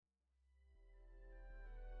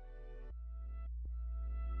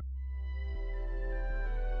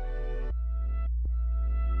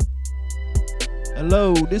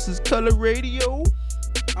Hello, this is Color Radio.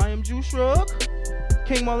 I am Juice Shrug.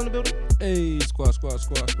 King Mall in the building. Hey, squad. S.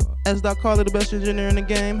 Carter, the best engineer in the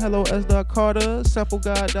game. Hello, S. Carter.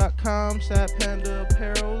 SampleGuide.com. Sad Panda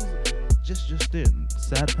Apparels. Just in.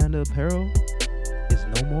 Sad Panda Apparel is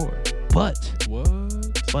no more. But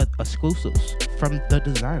exclusives from the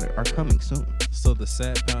designer are coming soon. So the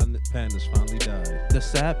sad pandas finally died. The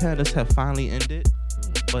Sad Pandas have finally ended,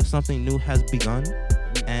 but something new has begun,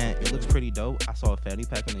 and it looks pretty dope. I saw a fanny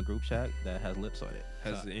pack in the group chat that has lips on it.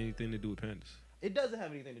 Has it anything to do with pandas? It doesn't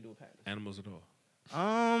have anything to do with pandas. Animals at all?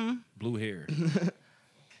 Blue hair.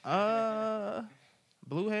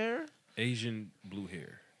 Blue hair? Asian blue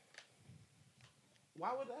hair. Why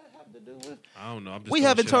would that have to do with? I don't know. I'm just We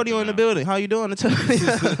have throwing shit out Antonio there in the now. building. How you doing, Antonio?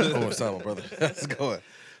 Oh, what's up, my brother? How's it going?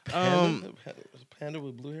 Panda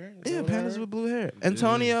with blue hair? Is Yeah, that what I pandas heard? with blue hair.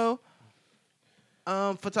 Antonio,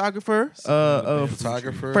 photographer,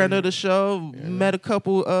 Photographer. friend of the show. Met a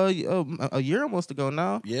couple a year almost ago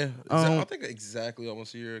now. Yeah. I think exactly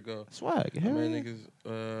almost a year ago. Swag. My Hell man, yeah.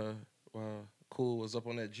 niggas, cool was up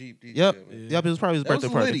on that Jeep. DJ, Yep. man. Yep. It was probably his That was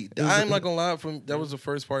birthday party. litty. It was- I'm not gonna lie. That was the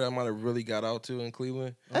first party I might have really got out to in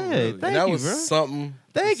Cleveland. Hey, really? thank And that you, was bro. something.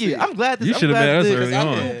 Thank to you. see. I'm glad this. You I'm should've glad met us this- early I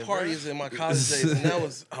on. threw parties in my college days, and that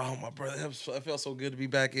was, oh, my brother, it felt so good to be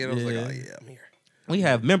back in. I was like, Yeah. oh, yeah, I'm here. We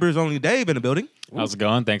have members only Dave in the building. How's it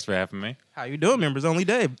going? Thanks for having me. How you doing, members only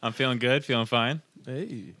Dave? I'm feeling good, feeling fine.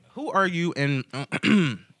 Hey. Who are you? And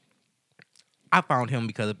I found him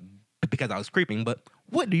because I was creeping. But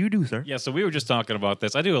what do you do, sir? Yeah, so we were just talking about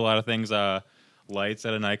this. I do a lot of things. Lights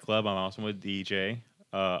at a nightclub. I'm also a DJ,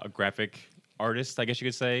 a graphic artist, I guess you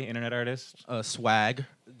could say, internet artist. Swag.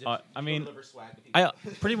 I mean,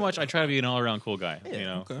 I try to be an all-around cool guy. Yeah, you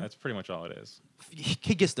know, okay. That's pretty much all it is.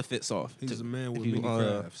 He gets the fits off. He's too. a man If with you,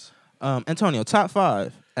 many crafts. Antonio, top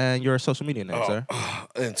 5 and your social media name, sir.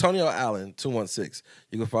 Antonio Allen 216.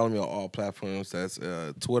 You can follow me on all platforms. That's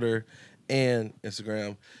Twitter and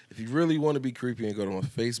Instagram. If you really want to be creepy and go to my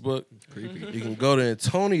Facebook, Creepy. you can go to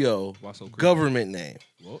Antonio Why so creepy? government name.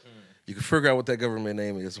 Whoa. You can figure out what that government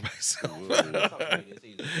name is myself.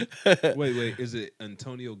 Wait. Is it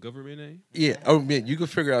Antonio government name? Yeah, I mean, you can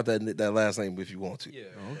figure out that last name if you want to.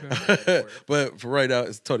 Oh, okay. But for right now,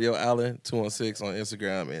 it's Antonio Allen 216 on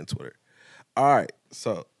Instagram and Twitter. All right,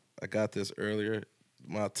 so I got this earlier.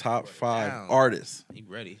 My top 5 down. artists: You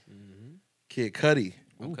ready? Kid Cudi.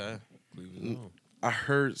 Okay. Cleveland on. I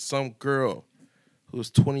heard some girl who's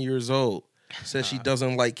 20 years old said she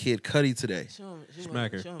doesn't like Kid Cudi today,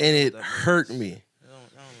 Smack her. and it hurt me.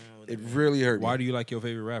 It really hurt me. Why do you like your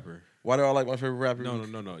favorite rapper? Why do I like my favorite rapper?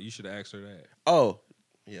 No. You should have asked her that. Oh,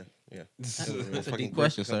 yeah. That's a Fucking deep Drake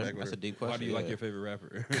question, come sir. back with That's a her. deep question. Why do you like your favorite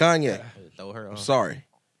rapper? Kanye. Throw her on. I'm sorry.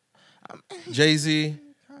 Jay-Z.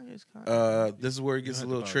 Kanye's This is where it You gets a don't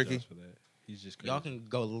have little to tricky. apologize for that. He's just Y'all crazy. can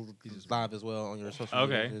go live as well on your social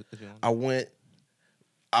Okay. media. if you want.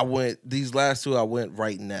 I went these last two I went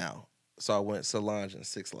right now. So I went Solange and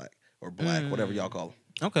Six Lack or Black, whatever y'all call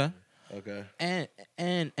Okay. them. Okay.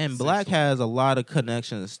 And Black has a lot of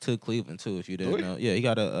connections to Cleveland too. If you didn't Really? know, yeah, he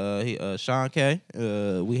got Sean K.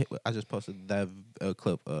 I just posted that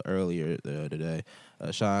clip earlier today.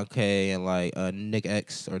 Sean K. and like Nick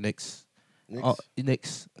X or Nick's.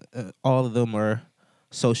 Knicks? All of them are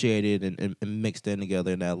associated and mixed in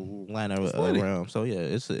together in that Atlanta litty. realm. So yeah,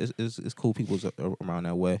 it's cool people around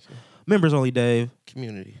that way. Members only, Dave.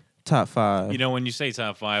 Community. Top 5. You know, when you say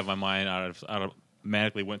top 5, my mind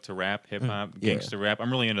automatically went to rap, hip hop, yeah. gangster rap.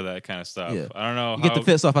 I'm really into that kind of stuff. Yeah. I don't know you how get the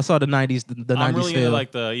fits off. I saw the 90s. The 90s I'm really feel. into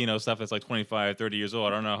like the stuff that's like 25, 30 years old.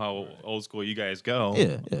 I don't know how old school you guys go.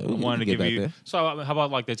 Yeah, I we wanted to can get give back you. there. So how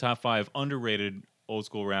about like the top 5 underrated old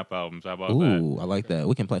school rap albums? How about that? Ooh, I like that.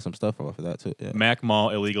 We can play some stuff off of that too. Yeah. Mac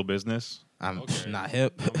Mall, Illegal Business. I'm Okay. not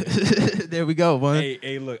hip. there we go, man.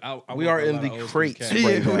 Hey, look. I We work are a in lot the of old school crates cats.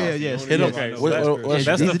 right now. yes. Hit 'em. Okay, What- that's, what- what's-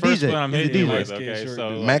 that's he's the a first DJ. one I'm He's a hitting. DJ. With, okay, Short so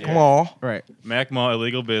dude. Mac yeah. Mall. Right. Mac Mall,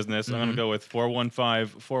 Illegal Business. I'm gonna go with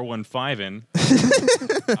 415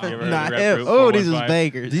 Not hip. Oh, these is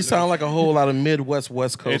bangers. These sound like a whole lot of Midwest,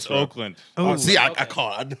 West Coast. It's rap. Oakland. Oh, see, I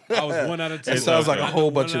caught. I was 1 out of 2. It sounds like a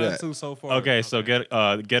whole bunch of that. 2 so far. Okay, so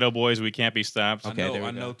Ghetto Boys, We Can't Be Stopped. Okay, there we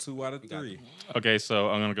I go. know 2 out of 3. Okay, so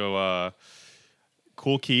I'm gonna go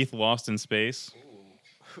Cool Keith, Lost in Space.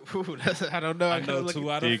 I don't know. I know 2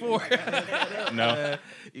 out of 4. No.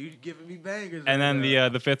 You giving me bangers. And then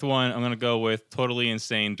the 5th one, I'm gonna go with Totally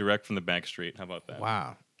Insane, Direct from the Back Street. How about that?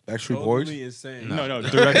 Wow. Backstreet Boys. Totally insane. No,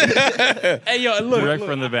 direct, Hey, yo, look. direct look,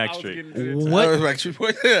 from the I was Backstreet. getting to the What? Oh, Backstreet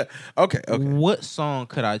Boys. Okay. What song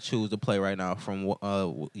could I choose to play right now from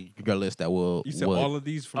your list that will? You said would- all of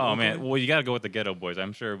these from Oh man, Oakland? well you gotta go with the Ghetto Boys.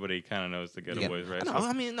 I'm sure everybody kind of knows the Ghetto Yeah. Boys, right? No,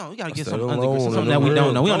 I mean, no, we gotta get Stand some alone in something the that we don't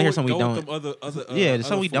world. know. We want to hear Go- something we go don't. with them other, Yeah, other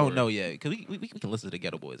something we don't four. know yet. Because we can listen to the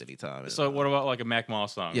Ghetto Boys anytime. So what about like a Mac Mall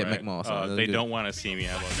song? Yeah, right? Mac Mall song. That's They good. don't want to see me.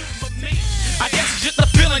 How about that? I guess it's just a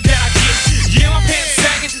feeling that I get. Yeah, my pants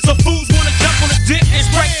sagging, so fools wanna jump on the dick and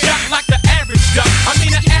straight shot like the average duck. I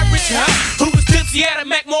mean the average hoe who was tipsy at a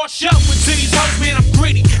Mac More show. And to these hoes, man, I'm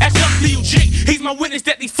greedy. That's young PUG. He's my witness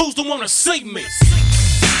that these fools don't wanna see me.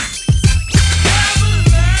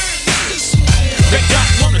 They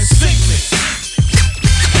don't wanna see me.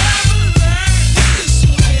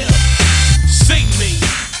 See me.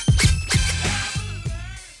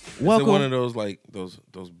 Is it one of Welcome. those like those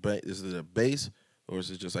is it a bass or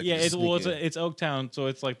is it just like Yeah, you sneak in? it's Oaktown, so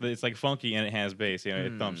it's like funky and it has bass. You know,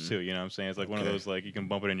 it thumps too. You know what I'm saying? It's like one of Okay. those like you can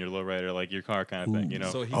bump it in your lowrider, like your car kind of thing. You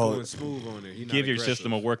know, So he's Oh. going smooth on it. He not give your aggressive.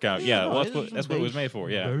 system a workout. Yeah, no, well, it's that's what it was bass. made for.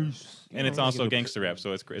 Yeah, Bass. and it's You know, also give it- gangster rap,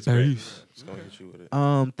 so it's great. It's gonna hit you with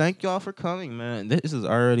it. Thank y'all for coming, man. This is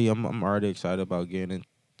already I'm already excited about getting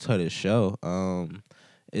into this show.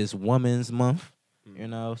 It's Women's Month, you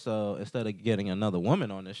know, so instead of getting another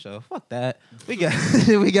woman on this show, fuck that. We got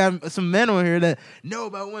we got some men on here that know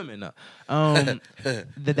about women. No.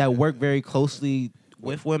 That work very closely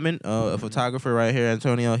with women. A photographer right here,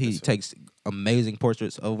 Antonio, he takes amazing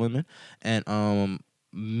portraits of women, and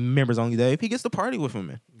members only Dave, he gets to party with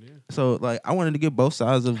women. So like I wanted to get both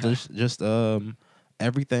sides of just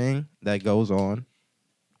everything that goes on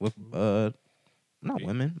with not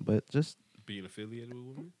women, but just Being affiliated with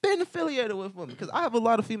women. being affiliated with women. Because I have a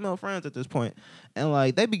lot of female friends at this point, and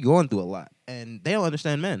like they be going through a lot, and they don't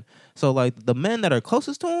understand men. So like the men that are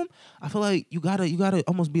closest to them, I feel like you gotta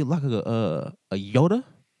almost be like a Yoda.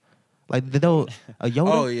 Like they'll a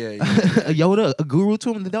Yoda, Oh yeah, yeah. a Yoda, a guru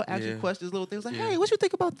to them. They'll ask you Yeah. questions, little things like, Yeah. "Hey, what you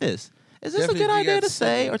think about this? Is this Definitely a good if you idea got to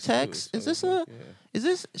say or siblings, too, text? so, Is this yeah. is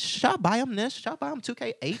this should I buy him this? Should I buy him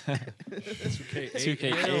 2K8?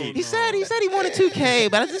 2K8. He said he wanted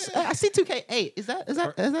 2K, but I see 2K8. Is that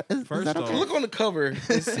First that off- okay? Look on the cover and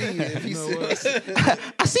see if he You know says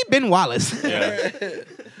I see Ben Wallace. Yeah.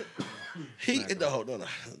 no,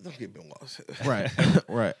 don't get Ben Wallace. Right,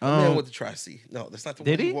 right. Man with the Tri-C. No, that's not the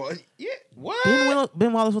Did one he? want. Yeah. What?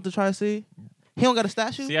 Ben Wallace with the Tri-C. He don't got a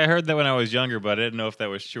statue. See, I heard that when I was younger, but I didn't know if that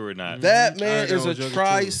was true or not. That I man know is a Joker too.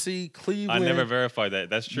 Tri-C I Cleveland never verified that.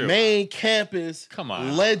 That's true. main campus Come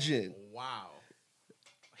on. legend. Wow.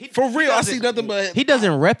 For real, I see nothing but. He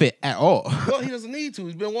doesn't rep it at all. Well, he doesn't need to.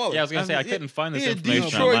 He's Ben Wallace. Yeah, I was gonna say I mean, couldn't find this he a information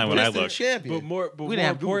Detroit online when I Pistons looked. champion. But more We didn't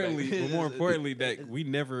have Google back then. more importantly, that we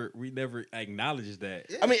never acknowledged that.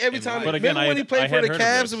 I mean, every And time. But again, remember when he I played for had the heard of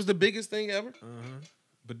Cavs? this. It was the biggest thing ever.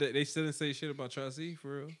 But they still didn't say shit about Tri-C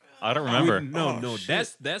for real. I don't remember. No,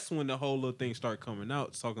 shit. that's when the whole little thing started coming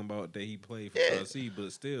out, talking about that he played for Yeah. Tri-C,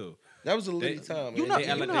 but still, That was a lit They- time. You man. know, They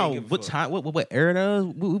act you like they know ain't give a what fuck. time, what era that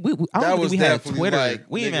was? I that don't was think we had definitely Twitter. like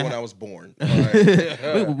we didn't nigga even when have, I was born. All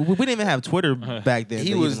right. we didn't even have Twitter back then.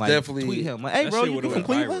 He to was even, like, definitely- tweet him like, "Hey, that bro, shit you would've from went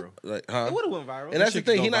Cleveland?" viral. Like, huh? It would have went viral. And that's the shit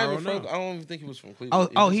thing. could He go not even viral from. now. I don't even think he was from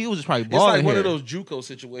Cleveland. He was just probably It's balling like one of here. those JUCO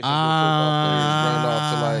situations where football players ran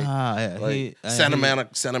off to like yeah,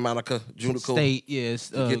 Santa Monica Junior State, yes,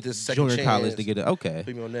 get this second junior college chance. to get it. Okay.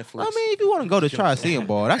 Put me on Netflix. I mean, if you want to go to Tri-C and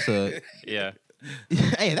ball, that's a Yeah.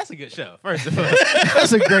 hey, that's a good show. First of all,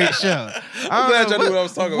 that's a great show. I'm glad y'all knew what I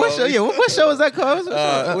was talking what about. Show, yeah, what show is that called?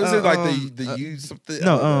 Was it like the you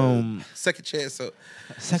something? Second chance.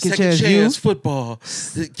 Second chance you. football.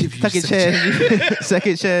 Give you Second chance,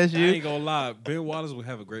 second chance I you. ain't gonna lie, Ben Wallace would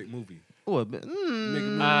have a great movie. What?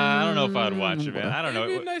 I don't know if I'd watch it, man. I don't It'd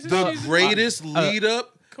be know. nice and The cheesy. greatest lead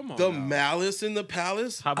up. Come on, The now. Malice in the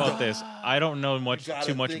Palace. How about this? I don't know gotta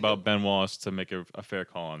too much think about of- Ben Wallace to make a fair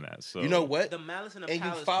call on that. So You know what? The Malice in the And you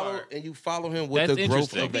Palace follow part. and you follow him with That's the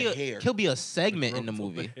growth interesting. of the hair. He'll be a segment in the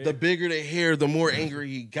movie. The bigger the hair, the more angry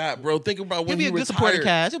he got, bro. Think about He'll when be he a good supporting retired.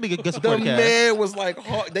 cast. He'll be a good The supporting cast. man was like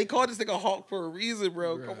Hawk. They called this nigga Hawk for a reason,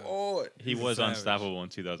 bro. Come on. he was savage. unstoppable in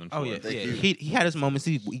 2004. Oh yeah, Thank yeah. you. He had his moments.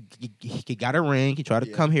 He got a ring. He tried to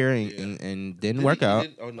Yeah, come here and, yeah. and didn't Did work he- out.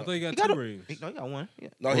 Oh, no. I thought he got He got two a- rings. No, he got one. Yeah.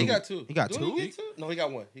 No, he got two. He got Didn't two? get two? No, he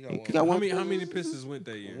got one. He got one. He got one. How many Pistons went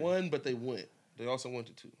that year? One, but they went. They also went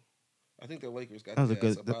to two. I think the Lakers got That was a their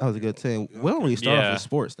good. ass up That out was a of good there. team. We don't really start off Yeah. with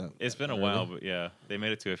sports though. It's been a while, but yeah, they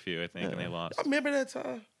made it to a few, I think, and they lost. I remember that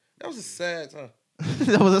time. That was a sad time.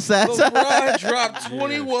 That was a sad time. LeBron dropped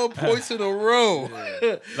 21 points in a row.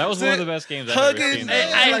 That was one of the best games I've ever Huggins, seen.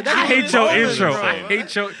 I hate your intro. I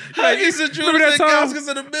hate your. Huggins and Remember that Julius time? Gaskins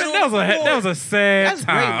in the middle. That was a sad That's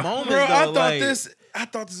great time. moments, Bro, though. I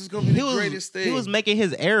thought this was gonna be the greatest thing. He was making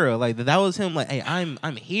his era. Like that was him. Like, hey, I'm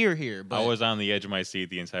here. But I was on the edge of my seat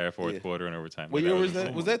the entire fourth quarter and overtime. What Like, year was insane.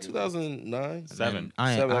 that? Was that 2009? Seven?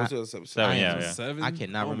 I Seven. I, That was 2007. Seven, I yeah, am yeah. 7? I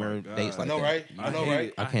cannot Oh my remember God. dates I like know, that. right? I know,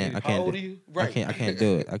 right? I can't. How old are you? Right. I can't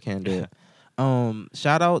do it. I can't do it.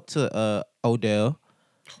 Shout out to Odell.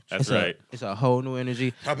 That's It's right. It's a whole new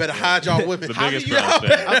energy. I better hide y'all women. The How biggest do y'all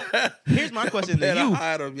Browns fan. Here's my question to better you,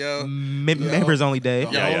 hide them, yo. members only day.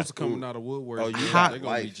 Y'all Yeah, yeah. also coming out of woodwork. Oh, you How- They're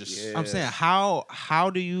gonna be life, just. yeah. I'm saying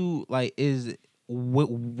how do you like is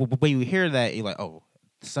when you hear that you're like, oh,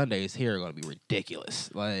 Sundays here are gonna be ridiculous.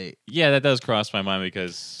 Like Yeah, that does cross my mind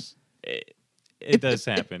because it does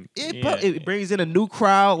happen. it brings in a new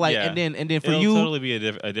crowd. Like Yeah. and then for It'll you, totally be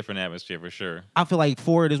a different atmosphere for sure. I feel like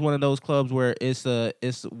Ford is one of those clubs where it's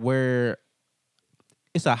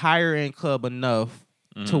a higher end club enough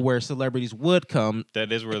to where celebrities would come.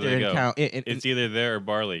 That is where if they they're in go. town. It's either there or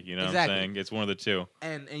Barley. You know Exactly. what I'm saying? It's one of the two.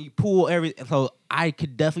 and you pull everything. So I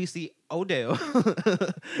could definitely see Odell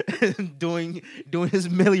doing his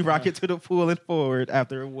Millie rocket to the pool and forward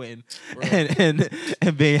after a win, and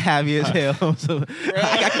being happy as hell. So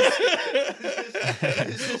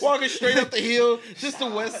Walking straight up the hill, just the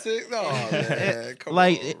West Six. Oh man, come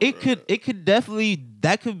like on, it bro. could definitely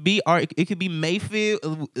that could be it could be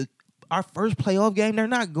Mayfield. Our first playoff game, they're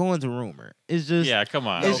not going to Rumor. It's just Yeah, come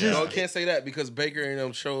on. It's No, just- no, can't say that because Baker and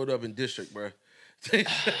them showed up in district, bro.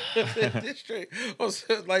 District. I was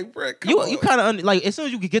like, bro, come you on. kind of like as soon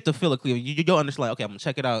as you could get to Philly, Cleveland, you don't understand. Like, okay, I'm gonna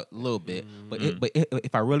check it out a little bit, but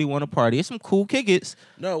if I really want to party, it's some cool kickets.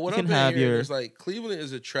 No, what you I'm can have hearing your- is like Cleveland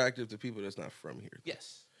is attractive to people that's not from here.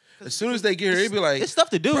 Yes, As soon as they get here, they be like, it's stuff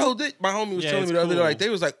to do. bro, my homie was Yeah, telling it's me the other day, cool. like they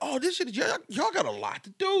was like, oh, this shit, y'all got a lot to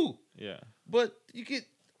do. Yeah. But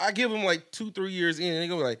I give them like 2-3 years in, and they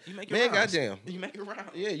go like, You make your man, rounds. goddamn. You make it round.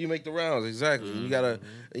 Yeah, you make the rounds exactly. You gotta,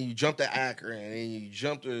 and you jump to Akron, and you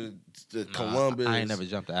jump to Columbus. I ain't never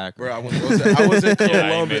jumped to Akron. Bro, I was in Columbus.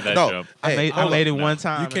 Yeah, I made that no, jump. I hey, made it one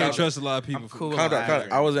time. You and can't I was- trust a lot of people. I'm cool. calm down, calm Akron.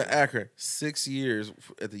 down. I was in Akron 6 years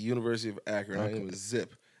at the University of Akron. My name was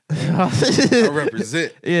Zip. I I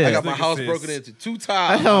represent. Yeah. I got my This nigga house says- broken into 2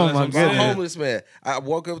 times. Oh, my I'm a goodness. homeless man. I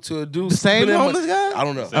woke up to a dude. The same sleeping in my- homeless guy? I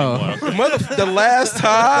don't know. Oh.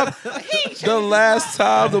 The last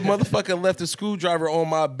time the motherfucker left a screwdriver on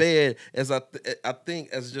my bed as I think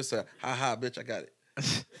as just a ha bitch, I got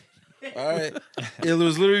it. All right, it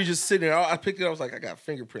was literally just sitting there. I picked it up. I was like, I got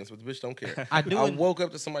fingerprints, but the bitch don't care. I do. I woke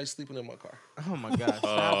up to somebody sleeping in my car. Oh my god! Stop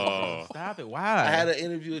Oh. it! Stop it! Why? I had an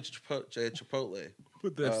interview at Chipotle.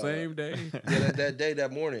 But that same day. Yeah, that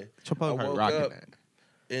morning. Chipotle I heard woke rocking up that.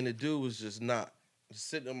 and the dude was just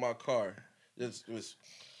sitting in my car.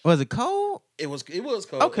 Was it cold? It was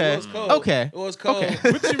cold. Okay. It was cold. Okay. It was cold.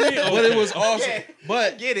 Okay. What you mean? But it was awesome. Okay.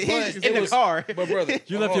 But Get it. but He's it in the was- car. But brother,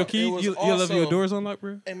 You left your keys. You left your doors unlocked,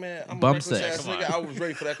 bro. Hey man, I'm Bump a reckless sex. ass Come nigga. on. I was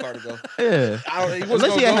ready for that car to go. Yeah. He wasn't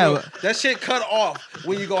Unless you gonna go have- that shit cut off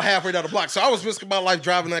when you go halfway down the block. So I was risking my life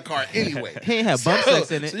driving that car anyway. He ain't have bump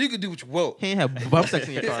sex in it. So you could do what you want. He ain't have bump sex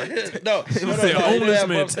in your car. no, You he said didn't homeless have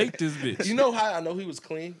man, bump sex. take this bitch. You know how I know he was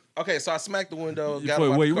clean? Okay, so I smacked the window. You Got put-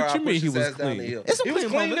 him out wait, the what car, you I mean pushed he his was ass down the clean? hill. It's some He was clean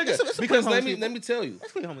clean homeless- nigga. it's some Because clean let homeless me tell you.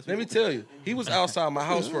 That's clean homeless Let me people. tell you. He was outside my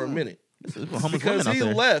house for a minute Homeless because women out he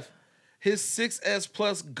there. left his 6S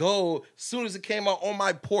Plus Gold as soon as it came out on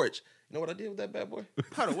my porch. You know what I did with that bad boy?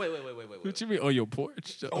 Hold on, wait. What you mean on your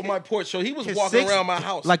porch? On my porch. So he was His walking 6 around my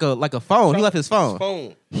house. Like a phone. He left his phone.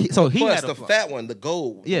 Phone. So he Plus had a the phone. fat one, the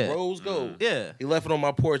gold. Yeah. The rose gold. Yeah. He left it on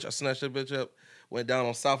my porch. I snatched that bitch up. Went down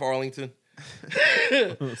on South Arlington.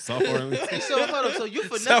 South Orleans. So hold up. So you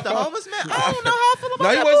finessed South the Ar- homeless man? I don't know how I feel about No,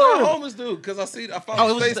 he that. wasn't boy. a homeless dude because I found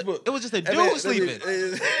Oh, his it was Facebook. it was just a And dude then- sleeping.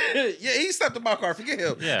 yeah, he slept in my car. Forget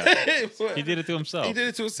him. Yeah. But He did it to himself. He did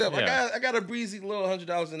it to himself. Yeah. I got a breezy little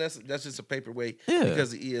 $100, and that's just a paperweight Yeah.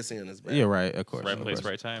 because the ESN is bad. Yeah, right. Of course. Right of place, course.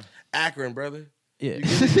 right time. Akron, brother. Yeah. You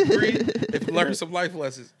get a degree if you learn some life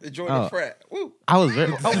lessons. Enjoy Oh. the frat. Woo. I was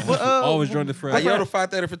very. Always join the I friend. yelled Phi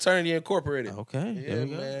Theta Fraternity Incorporated. Okay. Yeah, there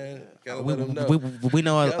we go. man. Gotta We, let them know. we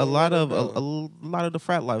know Gotta a lot let of 'em a lot of the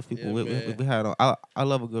frat life people Yeah, man. we had on. I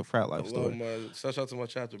love a good frat life story. Shout out to my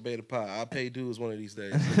chapter Beta Pi. I'll pay dues one of these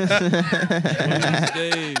days. Days.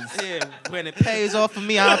 Yeah, when it pays off for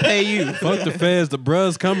me, I'll pay you. Fuck the feds. The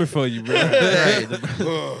bruh's coming for you, bro. April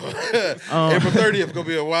 30th gonna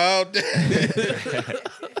be a wild day.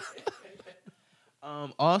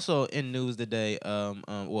 Also in news today,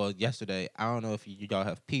 well, yesterday, I don't know if y'all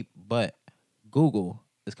have peeped, but Google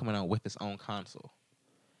is coming out with its own console.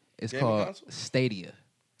 It's Gaming called console? Stadia.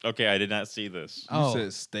 Okay, I did not see this. You said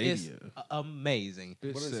It's Stadia. amazing.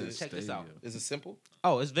 Bitch What is said it? Check this out. Stadia. Is it simple?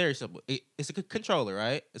 Oh, it's very simple. It's a controller,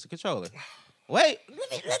 right? It's a controller. Wait,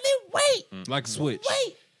 let me wait. Like Switch.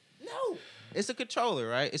 Wait, no. It's a controller,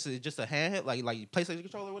 right? It's just a handheld, like PlayStation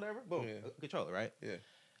controller, or whatever. Boom, Yeah. a controller, right? Yeah.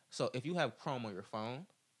 So if you have Chrome on your phone,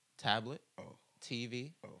 tablet, Oh.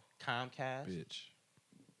 TV, Oh. Comcast, Bitch.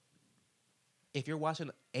 if you're watching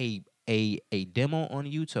a demo on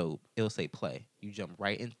YouTube, it'll say play. You jump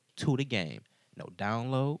right into the game. No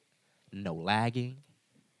download, no lagging,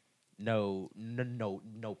 no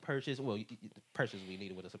purchase. Well, purchase we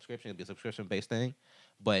need it with a subscription. It'll be a subscription based thing,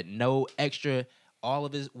 but no extra. All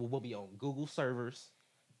of it will be on Google servers,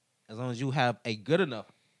 as long as you have a good enough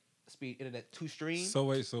speed internet to stream. So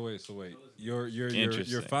wait. You're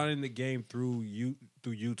Interesting. finding the game through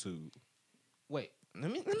YouTube. Wait,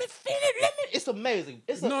 let me finish. It's amazing.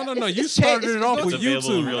 It's No. it's- You it's started it's it off gonna- with It's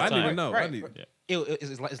available in YouTube. real I need to time. know. Right, I need. right.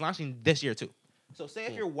 It's launching this year too. So say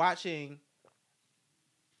if you're watching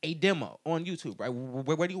a demo on YouTube, right?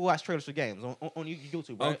 Where do you watch trailers for games on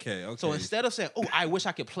YouTube, right? Okay. So instead of saying, "Oh, I wish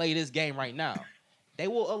I could play this game right now," they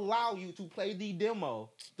will allow you to play the demo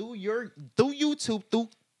through YouTube,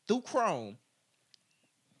 through Chrome,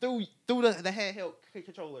 through the handheld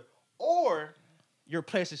controller, or your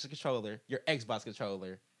PlayStation controller, your Xbox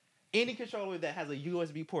controller, any controller that has a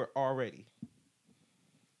USB port already.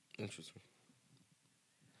 Interesting.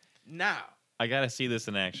 Now, I gotta see this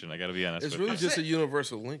in action. I gotta be honest. It's with really you. just a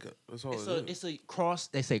universal link up. That's all it's a cross.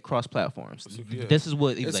 They say cross platforms. Yeah. This is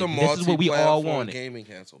what It's like, a this is what we all multi-platform wanted. gaming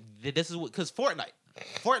console. This is what because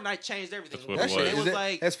Fortnite changed everything. That's what That it shit, was. It was is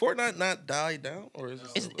like has Fortnite not died down, or is it?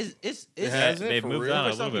 it's still- it's It it's has it They've for moved real? on a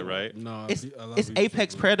For some little bit, people. right? No, it's, a lot of it's people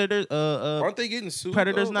Apex do. Predators. Aren't they getting sued?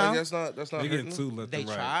 Predators though? now? Like, that's not They hurting getting them? sued left They and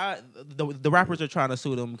right. tried the rappers are trying to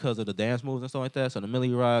sue them because of the dance moves and stuff like that. So the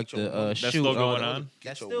Millie Rock, Get your the money. That's shoot, still all going the- on? That's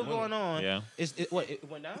Get your still money. going on. Yeah. It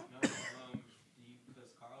went down.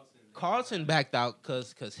 Carlton backed out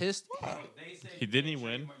because his He didn't he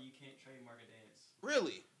win? You can't trademark a dance.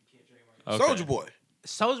 really. You can't trademark Okay. Soulja Boy.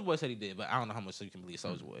 Soulja Boy said he did, but I don't know how much you can believe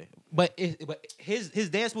Soulja Boy. But his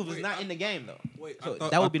dance move is not in the game though. Wait, So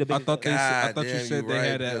that would be the biggest. I thought God you damn, said you they right,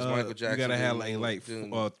 had that. because Michael You Jackson gotta have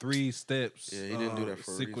didn't 3 steps. Yeah, he didn't do that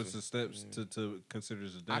for a sequence reason. of steps to consider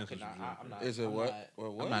as a I dance. could not. I'm not. Is it I'm what?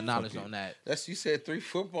 Not, What? I'm not knowledge Okay. on that. That's you said 3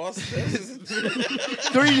 football steps.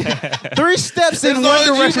 Three steps in As long one as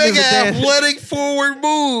you direction make is a an dance. athletic forward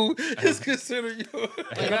move, it's considered your.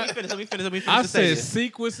 Wait, let me finish. I the said stadia.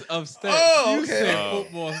 sequence of steps. Oh, You okay. said Oh.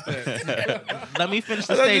 football steps. Let me finish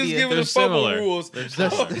the I thought you was stadia. giving They're the fumble similar. rules.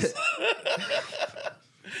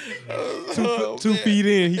 Two feet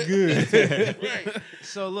in, he good.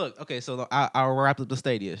 So look, okay, so I'll wrap up the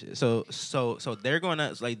stadia shit. So they're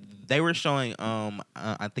gonna like they were showing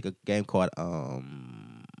I think a game called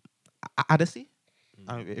Odyssey.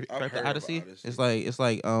 I've Correct, heard of Odyssey. Odyssey. It's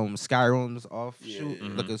like Skyrim's offshoot, Yeah.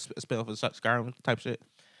 like a spin-off of Skyrim type shit,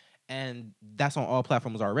 and that's on all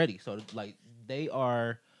platforms already. So like they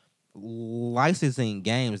are licensing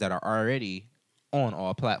games that are already on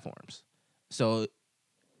all platforms. So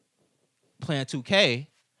playing 2K,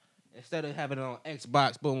 instead of having it on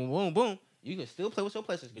Xbox, boom, boom, boom, you can still play with your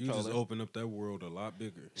PlayStation You just controller. open up that world a lot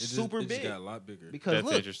bigger. It Super just big. got a lot bigger. Because That's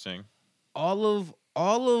look, interesting. all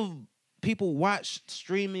of people watch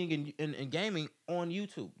streaming and gaming on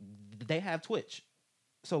YouTube. They have Twitch.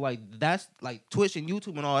 So like that's like Twitch and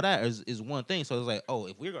YouTube and all that is one thing. So it's like, oh,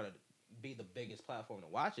 if we're gonna be the biggest platform to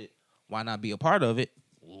watch it, why not be a part of it?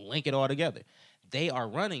 Link it all together. They are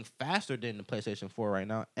running faster than the PlayStation 4 right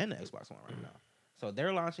now and the Xbox One right now. So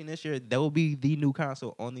they're launching this year. That will be the new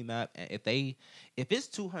console on the map. And if it's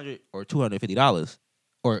 $200 or $250,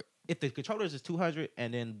 or if the controllers is $200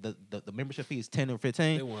 and then the membership fee is $10 or $15,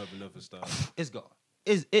 They won't have enough in stock. it's gone.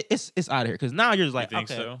 It's out of here because now you're just like, You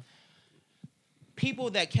think okay, so? people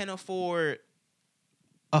that can afford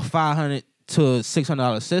a $500 to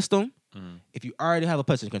 $600 system, Mhm. if you already have a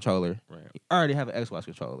PlayStation controller, Right. you already have an Xbox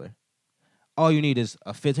controller, all you need is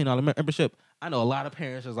a $15 membership. I know a lot of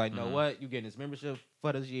parents is like, know Mhm. what? You getting this membership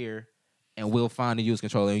for this year, and we'll find a used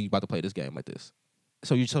controller, and you about to play this game like this.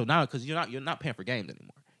 So now because you're not paying for games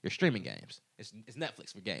anymore. You're streaming games. It's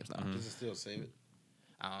Netflix for games now. Mhm. Does it still save it?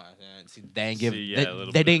 See, they ain't give See, yeah, a they, little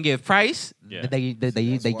they bit. didn't give price. Yeah. They That's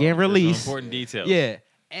gave wild. There's release. some important details. Yeah,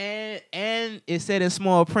 and it said in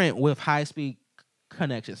small print with high speed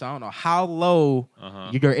connection. So I don't know how low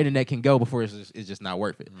Uh-huh. your internet can go before it's just not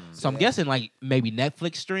worth it. Mm. So I'm Yeah. guessing like maybe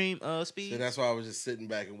Netflix stream speed. So that's why I was just sitting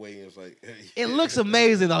back and waiting. It's like It looks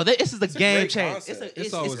amazing though. This is the It's a game great change. concept.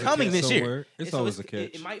 It's always a coming catch this year. somewhere. It's always a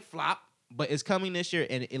It catch. might flop, but it's coming this year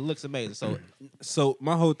and it looks amazing. So So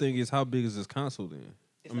my whole thing is, how big is this console then?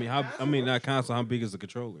 It's I mean, not a console, not console. How big is the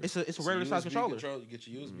controller? it's a It's regular size USB controller. You get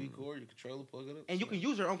your USB cord, your controller, plug it up. And you can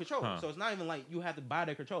use your own controller. Huh. So it's not even like you have to buy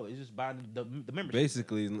the controller. It's just buy the membership.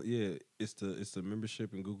 Basically, yeah, it's the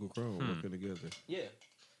membership and Google Chrome working together. Yeah.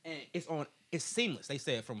 And it's seamless. They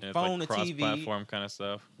said from And it's phone like to TV, cross-platform kind of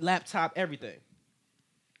stuff. laptop, everything.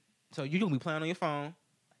 So you can be playing on your phone,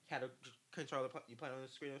 had a controller, you play on the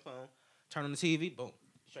screen of the phone, turn on the TV, boom,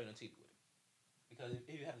 straight on the TV with it. Because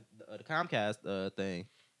if you have the Comcast thing,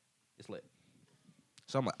 it's lit.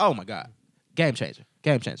 So I'm like, oh my God, game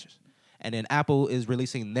changers. And then Apple is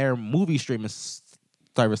releasing their movie streaming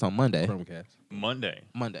service on Monday. Chromecast.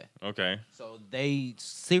 Monday. Okay. So they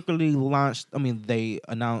secretly launched. I mean, they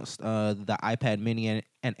announced the iPad Mini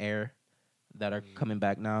and Air that are coming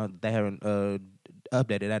back now. They haven't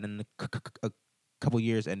updated that in a couple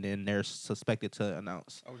years, and then they're suspected to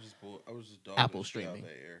announce. I was just dogging Apple the shit out of streaming.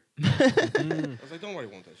 that Air. I was like, don't nobody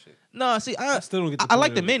want that shit. No, see, I still don't get the I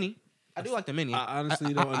like point the of it. Mini. I do like the Mini. I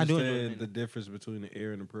honestly don't I do enjoy the understand Mini. the difference between the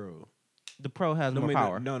Air and the Pro. The Pro has more I mean,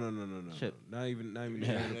 power. No. Shit. Not even the Air and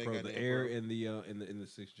They the Pro. got The that Air Pro. and the in the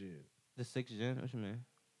 6th gen. The 6th gen. What you mean?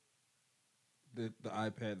 The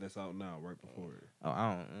iPad that's out now, right before it. Oh,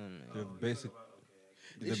 I don't. The basic.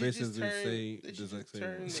 They The should basic just is the turn- same. they The should exact just same.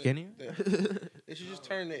 turn one. the- Skinnier. They should just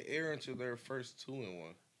turn the Air into their first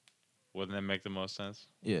 2-in-1. Wouldn't that make the most sense?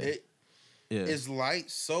 Yeah. It Yeah. is light,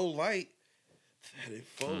 so light that it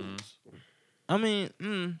folds. I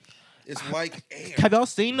mean, It's like air. have y'all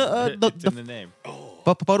seen the It's in the name.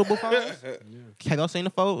 foldable phones? Have y'all seen the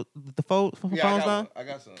fold phones Yeah, I now? got one. I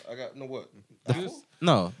got some. I got no what?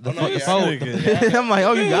 No, the Oh, no, yeah, fold. I got I'm like,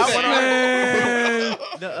 oh, you got one?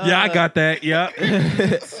 Yeah, I got that. Yeah,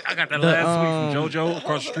 I got that The, last week from JoJo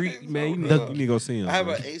across the street. Man, you need to go see him. I have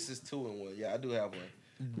man. an Asus 2-in-1. Yeah, I do have one.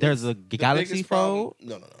 There's a The Galaxy biggest Fold,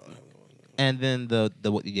 problem- No. and then the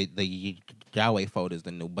Huawei Fold is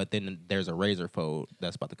the new. But then there's a Razer Fold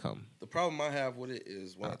that's about to come. The problem I have with it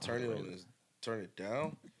is when I turn it on and turn it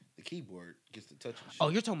down, the keyboard gets to touching shit. Oh,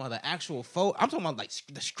 you're talking about the actual fold? I'm talking about like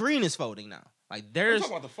the screen is folding now. Like I'm there's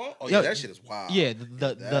talking about the phone. Oh Yo, yeah, that shit is wild. yeah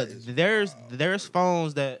That is there's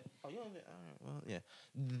phones that. Oh, you don't. All right, well, yeah.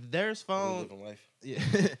 There's I'm phones. living life. Yeah,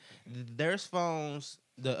 there's phones.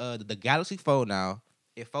 The Galaxy Fold now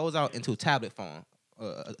it folds out into a tablet phone.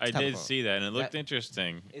 I did see that, and it looked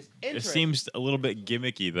interesting. It's It interesting. seems a little bit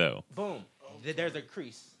gimmicky, though. Boom. There's a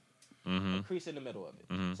crease. Mm-hmm. A crease in the middle of it.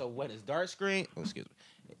 Mhm. So when it's dark screen,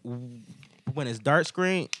 when it's dark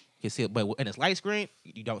screen, you see it. But when it's light screen,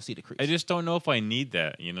 you don't see the crease. I just don't know if I need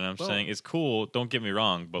that. You know what I'm Well- saying? It's cool. Don't get me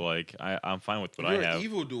wrong, but like I'm fine with what You're I an have.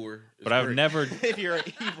 evildoer. It's But I've great. never. if you're an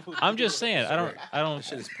evil. I'm just saying. I That don't.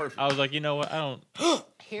 shit is perfect. I was like, you know what? I don't.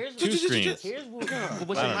 Here's Two screens. Here's what you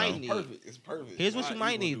I might don't need. perfect. It's perfect. Here's what you Why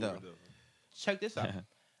might need evildoer, though. Check this out.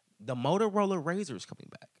 The Motorola Razr is coming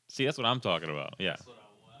back. See, that's what I'm talking about. Yeah.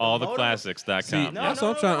 Alltheclassics.com. See, yeah. That's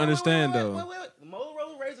what I'm trying to understand, though. Wait. The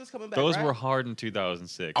Motorola Razr is coming back. Those right? were hard in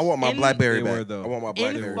 2006. I want my In- BlackBerry They were, back. though. I want my in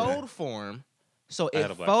BlackBerry back. fold form. So I had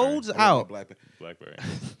it a BlackBerry. folds I want my out. BlackBerry. BlackBerry.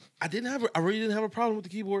 I really didn't have a problem with the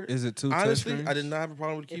keyboard. Is it two Honestly, touchscreens? I did not have a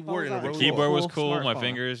problem with the It keyboard. folds And out. the The Rose Keyboard was full cool. My smartphone.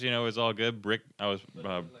 fingers, it was all good. I was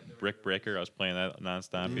Brick Breaker. I was playing that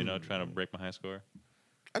nonstop. Trying to break my high score.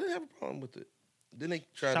 I didn't have a problem with it. Then they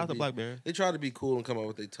tried Shout out to to be, BlackBerry. They tried to be cool and come up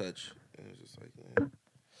with their touch. And it was just like, man.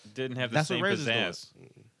 Didn't have the That's what same Razr's doing.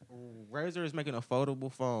 pizzazz. Razer is making a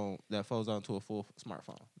foldable phone that folds onto a full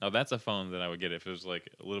smartphone. Now that's a phone that I would get if it was like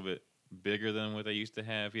a little bit bigger than what they used to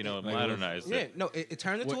have. Modernized Yeah, it. no, it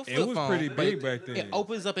turned into Well, a flip it was phone. pretty but big it- back then. It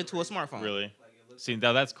opens up into a smartphone. Really. See,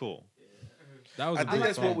 now that's cool. That was I a think big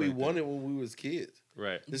that's phone what we back then. wanted when we was kids.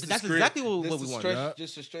 Right. Just to That's screen- exactly what just we to wanted. stretch- Yeah.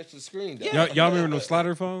 Just to stretch the screen down. Y'all remember those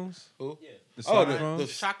slider phones? Who? The Oh, slider the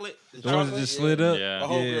phones? Chocolate. The ones that just slid up? Yeah. My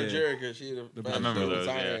homegirl Yeah. Jerica, she had a I fashion remember show those,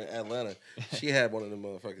 designer yeah. in Atlanta. She had one of them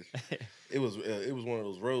motherfuckers. It was one of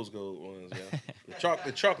those rose gold ones, yeah.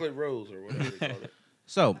 The chocolate rose or whatever they call it.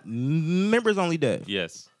 So, members only Dave.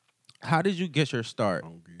 Yes. How did you get your start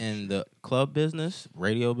in the club business,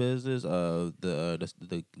 radio business,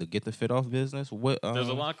 the get the fit off business? What? There's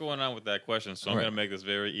a lot going on with that question, so I'm Right. gonna make this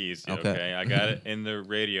very easy. Okay. Okay. I got it in the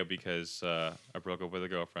radio because I broke up with a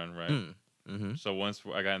girlfriend, right? Mm-hmm. So once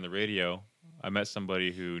I got in the radio, I met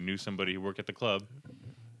somebody who knew somebody who worked at the club.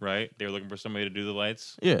 Right? They were looking for somebody to do the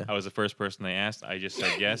lights. Yeah. I was the first person they asked. I just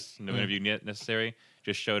said yes. No interview necessary.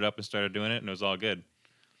 Just showed up and started doing it, and it was all good.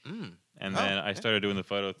 Mm. And Oh, then I okay. started doing the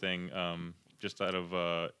photo thing just out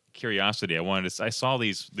of curiosity. I saw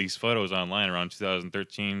these photos online around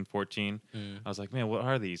 2013, 14. I was like, man, what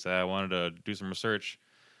are these? I wanted to do some research.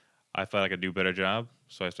 I thought I could do a better job,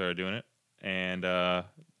 so I started doing it. and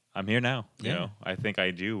I'm here now. You Yeah. know, I think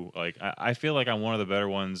I do. Like, I feel like I'm one of the better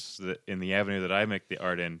ones in the avenue that I make the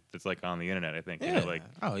art in. That's like on the internet. I think. You know, like,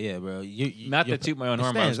 oh yeah, bro. You not your- to toot my own it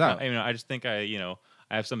horn, but stands out. I just think I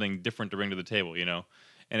have something different to bring to the table. You know,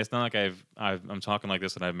 and it's not like I'm talking like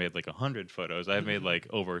this and I've made like 100 photos. I've made like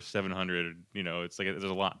over 700. You know, it's like there's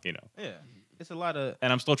a lot. You know, Yeah, it's a lot of.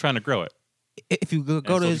 and I'm still trying to grow it. If you go to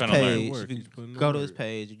still his trying to learn. page, Work, if you he's putting in go to work. his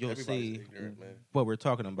page, you'll Everybody's see ignorant, man. what we're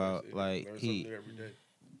talking about. Learn Like something he new every day.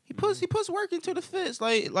 he puts work into the fits.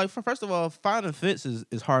 Like first of all, finding fits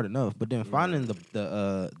is hard enough, but then finding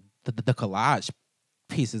the collage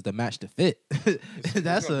pieces that match the fit.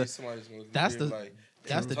 that's gonna a be somebody that's gonna that's be the- like,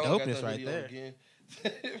 that's the "Tom got dopeness that right video there." again."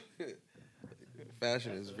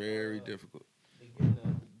 Fashion is very difficult.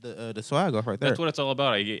 the swag off right there. That's what it's all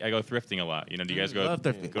about. I go thrifting a lot. You know, do you guys go love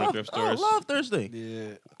thrifting. go to thrift stores? I love thrifting.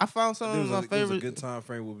 Yeah. I found some There of was, my a, there was a favorite. good time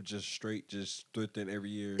frame with just thrifting every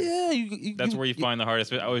year. Yeah, you That's where you find the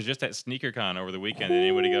hardest. I was just at SneakerCon over the weekend. Did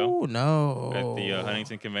anybody go? Oh no! At the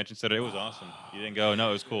Huntington Convention Center. It was awesome. You didn't go? No,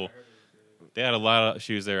 it was cool. They had a lot of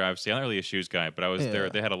shoes there. Obviously, I'm not really a shoes guy, but I was there.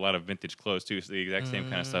 They had a lot of vintage clothes too. So the exact same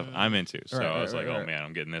kind of stuff I'm into. So Right, I was right, like, right. oh man,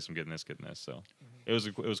 I'm getting this. So it was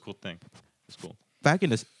a cool thing. It's cool. back in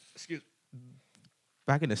the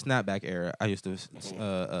snapback era, I used to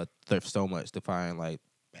thrift so much to find like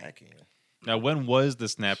Backhand. Now, when was the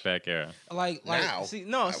snapback era? Now. like Well, I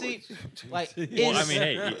mean,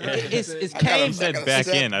 hey, it's I got came you said I got a back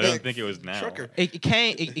in. I snapback don't think it was now. trucker. it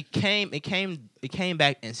came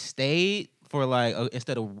back and stayed for like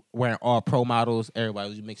instead of wearing all pro models, everybody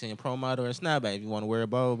was mixing in pro model and snapback. If you want to wear a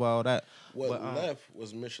blah blah blah all that. What But, left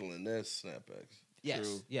was Michelin S snapbacks.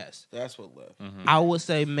 Yes, yes. That's what left. I would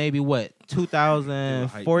say maybe what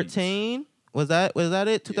 2014 was that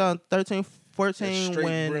it? 2013, That 14 straight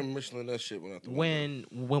when brim Michelin S shit went out the window.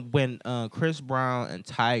 when Chris Brown and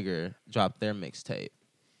Tiger dropped their mixtape.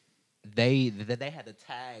 They had the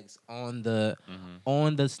tags on the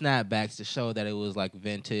snapbacks to show that it was like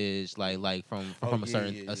vintage, like from a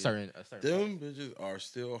certain. Them bitches are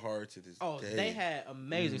still hard to this Oh, day. they had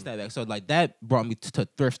amazing snapbacks. So like that brought me to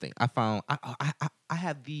thrifting. I found I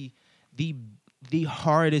have the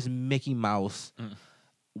hardest Mickey Mouse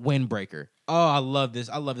windbreaker. Oh, I love this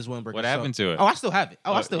windbreaker. What happened to it? Oh, I still have it.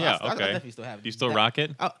 Oh, I yeah, I okay. definitely still have it. Do you still rock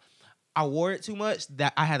it? I wore it too much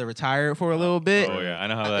that I had to retire it for a little bit. Oh yeah, I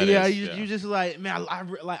know how that is. Yeah, you just like, man,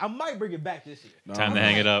 I might bring it back this year. Time to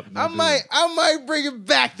hang it up. I might bring it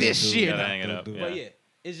back this Don't do year. Gotta though. hang it up. Don't do Yeah. But yeah,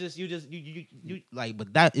 it's just you like,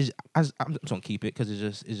 but that is I'm just gonna keep it because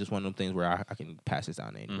it's just one of them things where I can pass this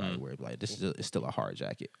down to anybody. Where like this is it's still a hard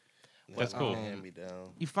jacket. That's cool. Hand me down.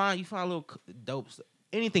 You find little dope stuff.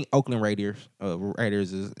 Anything Oakland Raiders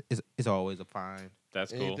is always a find.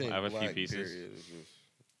 That's cool. Anything I have a few black, pieces. period, is just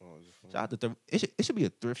always a fun. Shout out to it should be a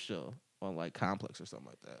thrift show on like Complex or something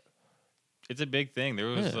like that. It's a big thing. There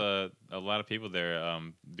was a lot of people there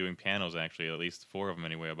doing panels, actually, at least 4 of them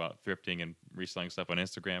anyway, about thrifting and reselling stuff on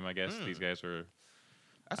Instagram, I guess. These guys were...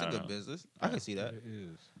 That's I a don't good know. business. I can see that. It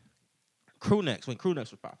is. Crew Necks when Crew Necks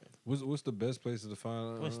was popping. What's the best places to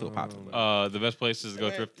find? We're still popping. the best places to go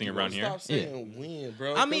Man, thrifting you around gotta here. Stop saying when,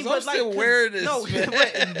 bro. I mean, 'cause but I'm like, still wearing this. no,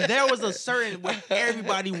 man. but there was a certain when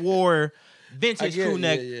everybody wore vintage I get crew it,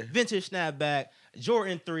 neck, yeah. vintage snapback,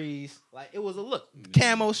 Jordan 3s. Like it was a look.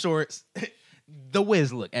 Camo shorts, the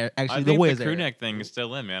Wiz look. Actually, I the think Wiz the crew era. neck thing is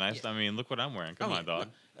still in, man. I mean, look what I'm wearing. Come Oh, on, dog.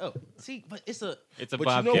 Oh, see, but it's a It's a But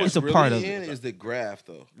you know Bobcat. what's It's a really part of in it. is the graph,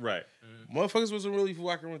 though. Right. Motherfuckers wasn't really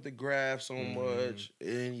rocking with the graph so much.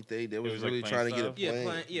 Anything they was was like really plain trying to get stuff? it yeah, plain.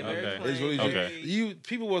 plain, yeah, Okay. very It was plain. really Okay. just,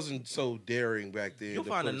 people wasn't so daring back then. You'll to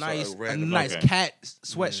find a put nice, something random Okay. cat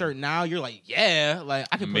sweatshirt now. You're like, yeah, like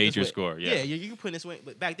I can put Major this way. score, yeah. you can put this way.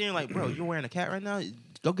 But back then, like, bro, you're wearing a cat right now.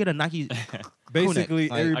 Go get a Nike. Basically,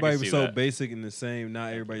 Like, I everybody can was see so that. basic and the same.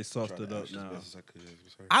 Not everybody Trying softed to up act as now. best as I could.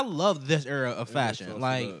 Sorry. I love this era of Everybody fashion. softed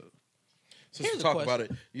Like, up. Since Here's we a talk question. about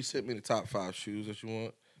it, you sent me the top 5 shoes that you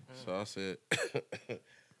want. So I said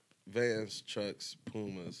Vans, Chucks,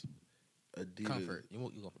 Pumas, Adidas, comfort. You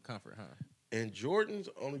go for comfort, huh? and Jordans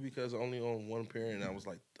only because I only own one pair and I was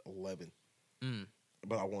like 11. Mm.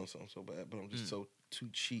 But I want something so bad. But I'm just so too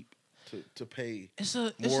cheap to pay. It's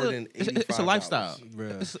a More than it's a lifestyle.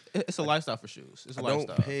 Bruh. It's a lifestyle for shoes. It's a I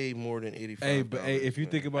lifestyle. don't pay more than $85. Hey, but hey, if you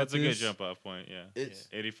think about That's a good this, jump off point, yeah. It's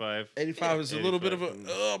 85. 85 is a little bit of a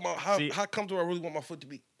 85. how See- comfortable I really want my foot to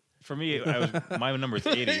be. For me, my number is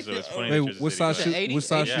 80, so it's funny. hey, that yours is what size 85. shoe? 80? What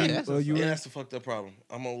size Yeah, shoe that's you And in? that's the fucked up problem.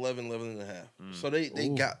 I'm on 11 and a half. Mm. So they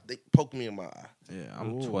Ooh. poked me in my eye. Yeah,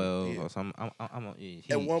 I'm Ooh, 12. yeah. So I'm At one he's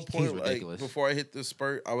point, like ridiculous. before I hit the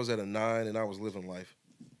spurt, I was at a 9 and I was living life.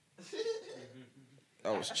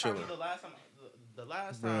 I was chilling. The last time, the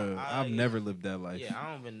last time I've never lived that life. Yeah,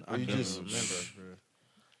 I don't even. I You don't just-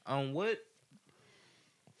 remember. What?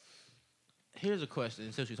 Here's a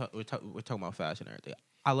question. Since we're talking about fashion and everything,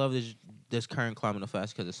 I love this current climate of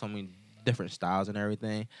fashion because there's so many different styles and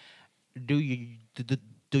everything. Do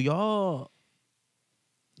y'all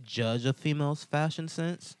judge a female's fashion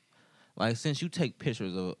sense? Like, since you take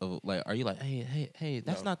pictures of like, are you like, hey,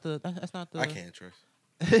 that's No. not the that's not the. I can't dress.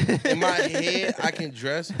 In my head, I can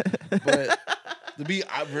dress, but to be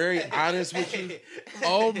very honest with you,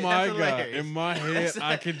 Oh my That's god! hilarious. In my head,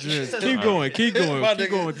 I can just That's keep going, keep My going, nigga. keep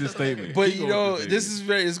going with this statement. but Keep you going know, with this is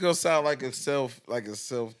very. It's gonna sound like a self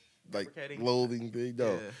Deprecating? loathing thing.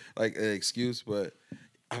 No, Yeah. like an excuse, but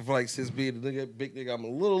I feel like since being a big nigga, I'm a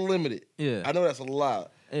little limited. Yeah. I know that's a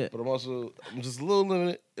lot, Yeah. but I'm just a little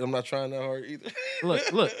limited, and I'm not trying that hard either. Look,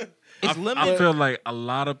 it's I limited. feel like a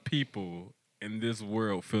lot of people in this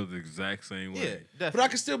world feel the exact same way. Yeah, definitely. But I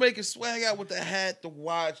can still make it swag out with the hat, the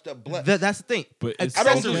watch, the black. That's the thing. But it's I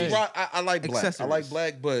don't Accessories. just rock. I like black. I like Accessories.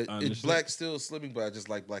 black, but I it's understand. black still slimming. But I just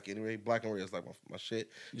like black anyway. Black and red is like my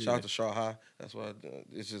shit. Shout out to Shaw High. That's what I do.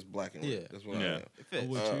 It's just black and red. Yeah. That's what Yeah. I am. It fits. I'm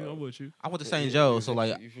with you. I'm with you. I went to Yeah, St. yeah, Joe, you so feel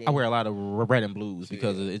like me? You feel I wear me? a lot of red and blues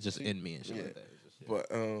because Yeah. it's just in me and shit Yeah. like that. It's just-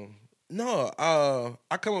 But no,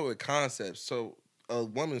 I come up with concepts. So a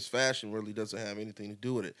woman's fashion really doesn't have anything to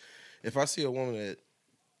do with it. If I see a woman that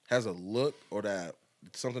has a look or that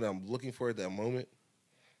something that I'm looking for at that moment,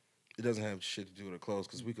 it doesn't have shit to do with her clothes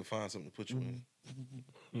because we could find something to put you in.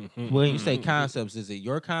 When you say concepts, is it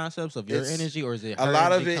your concepts of your It's- energy, or is it A her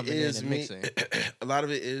lot of energy it coming in is and me. mixing? A lot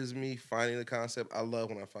of it is me finding the concept. I love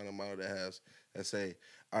when I find a model that say,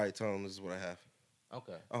 "All right, Tone, this is what I have."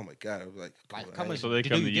 Okay. Oh my god, I'm like, Like, cool, how I much- ain't- So they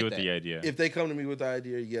Do come you to get you with that? the idea. If they come to me with the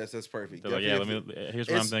idea, yes, that's perfect. They're like, yeah, Definitely here's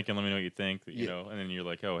what I'm it's- thinking. Let me know what you think. You Yeah. know, and then you're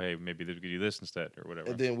like, oh, hey, maybe we could do this instead or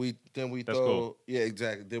whatever. And then we That's throw cool. yeah,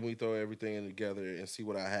 exactly. Then we throw everything in together and see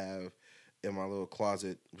what I have in my little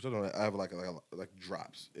closet. Which I don't. I have like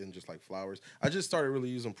drops and just like flowers. I just started really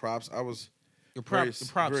using props. I was Your very props, your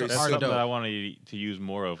props very are That's already something that I dope. wanted to use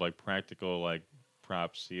more of, like practical, like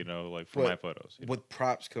props. You know, like for But my photos. You know? with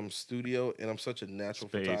props comes studio, and I'm such a natural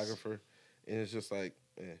Space. photographer, and it's just like,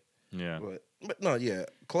 Yeah. But no, yeah,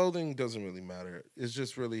 clothing doesn't really matter. It's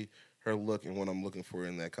just really her look and what I'm looking for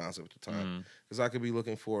in that concept at the time. Mhm. Because I could be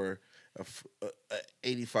looking for a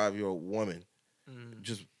 85-year-old woman,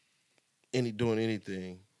 just doing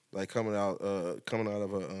anything, like coming out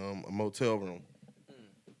of a motel room,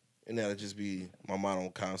 and that'd just be my model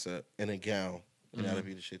concept in a gown, and that'd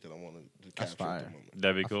be the shit that I wanted to That's capture at fire. the moment.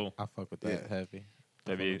 That'd be cool. I fuck with that Yeah. heavy.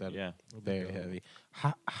 That'd I be fuck with that yeah. very heavy.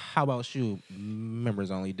 How about you, members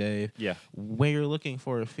only, Dave? Yeah. When you're looking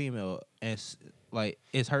for a female, is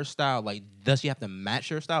her style like? Does she have to match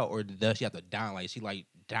your style, or does she have to she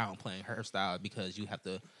downplaying her style because you have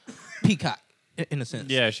to peacock in a sense?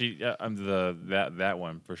 Yeah, I'm that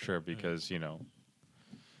one for sure because you know.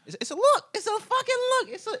 It's a look. It's a fucking look.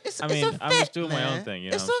 It's a I mean, it's a fit, I'm just doing my man. own thing. You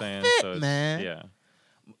know it's what I'm a saying? fit, So it's, man.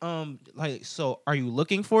 Yeah. So are you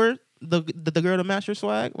looking for the girl to match your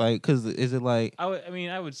swag? Like, cause is it like?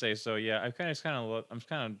 I would say so. Yeah. I'm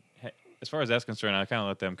kind of as far as that's concerned, I kind of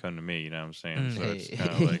let them come to me. You know what I'm saying? So it's kind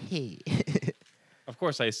of like. Of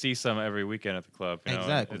course, I see some every weekend at the club. You know,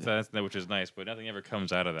 Exactly. which is nice, but nothing ever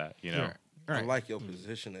comes out of that. You know. Right. I like your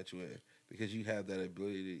position that you're in because you have that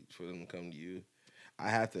ability for them to come to you. I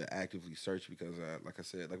have to actively search because, like I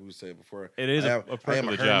said, like we were saying before, It is I a am perk of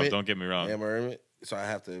the job. hermit. Don't get me I wrong. am a hermit, so I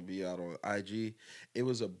have to be out on IG. It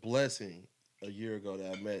was a blessing a year ago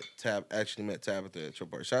that I actually met Tabitha at your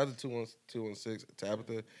party. Shout out to 216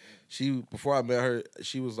 Tabitha. Before I met her,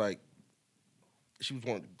 she was one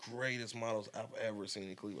of the greatest models I've ever seen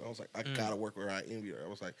in Cleveland. I was like, I gotta work with her. I envy her. I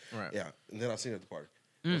was like, Right. yeah. And then I seen her at the party.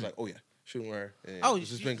 I was like, oh yeah, shooting with her. And Oh, it's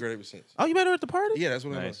just been great ever since. Oh, you met her at the party? Yeah, that's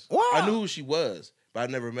what Nice. I was. Wow. I knew who she was, but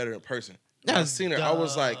I never met her in person. When I That's seen her. I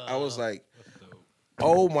was like,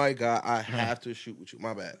 oh my God, I have to shoot with you.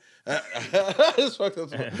 My bad. It's fucked up.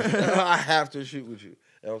 I have to shoot with you.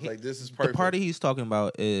 And I was like, this is perfect. The party he's talking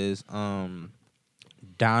about is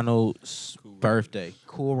Donald's birthday.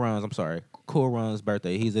 Cool Run's. I'm sorry, Cool Run's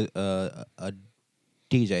birthday. He's a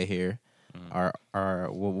DJ here.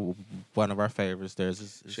 One of our favorites. There's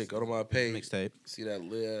his Shit, go to my page. mixtape. See that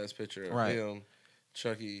lit ass picture of Right. him,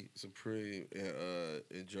 Chucky, Supreme,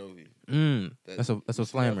 and Jovi. That's a You see that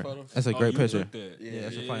flammer. photo? That's a great picture. Yeah,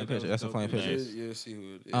 that's a flame picture. That's a flame picture. You'll see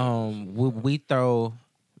who it is. We throw.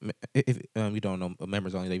 If you don't know,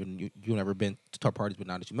 members only. You never been to our parties, but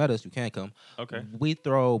now that you met us, you can come. Okay. We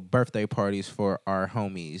throw birthday parties for our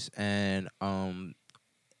homies, and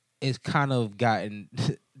it's kind of gotten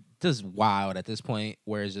just wild at this point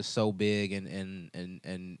where it's just so big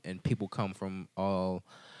and people come from all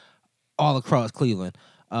across Cleveland.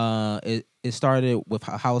 It started with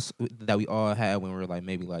a house that we all had when we were like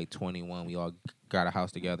maybe like 21. We all got a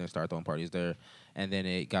house together and started throwing parties there. And then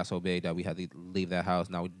it got so big that we had to leave that house.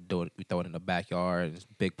 Now we throw it in the backyard. And it's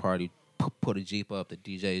a big party. Put a Jeep up. The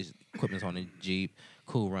DJ's equipment's on the Jeep.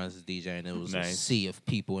 Cool runs the DJ, and it was a sea of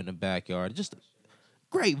people in the backyard. Just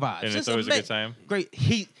great vibes. And it's always a good time. Great.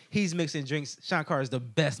 He's mixing drinks. Sean Carr is the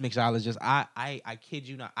best mixologist. I kid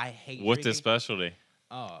you not. I hate. What's drinking. his specialty?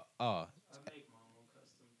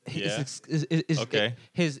 Yeah. Okay.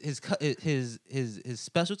 His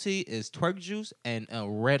specialty is twerk juice and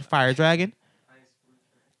red fire dragon.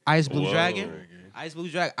 Ice blue dragon. Ice blue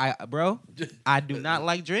dragon. I do not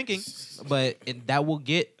like drinking, but that will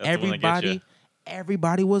get That's the one that everybody. gets ya.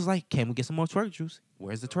 Everybody was like, "Can we get some more twerk juice?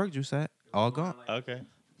 Where's the twerk juice at? All gone. Okay.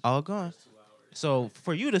 All gone." So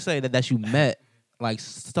for you to say that you met like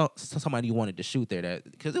somebody you wanted to shoot there,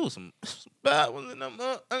 that because it was some bad ones in them,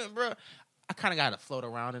 bro. I kind of got to float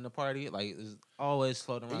around in the party. Like, it's always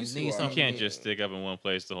floating around. You can't just stick up in one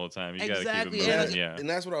place the whole time. You Exactly. got to keep it moving. Yeah. And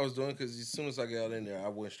that's what I was doing because as soon as I got in there, I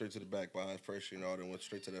went straight to the back behind Fresh and all, and went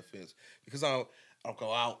straight to that fence because I don't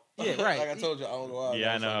go out. Yeah, right. Like I told you, I don't go out.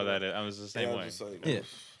 Yeah, I know how that is. I was the same way. Yeah.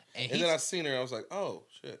 And then I seen her. I was like, oh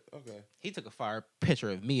shit, okay. He took a fire picture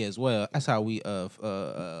of me as well. That's how we how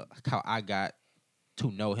I got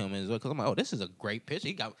to know him as well. Because I'm like, oh, this is a great picture.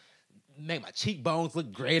 He made my cheekbones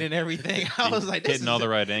look great and everything. I was like, this hitting all the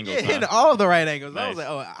right angles. Yeah, hitting all the right angles. I was like,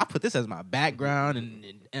 oh, I put this as my background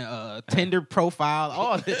and Tinder profile.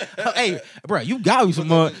 All this. Hey, bro, you got me some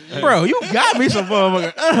more. Bro, you got me some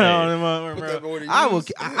more.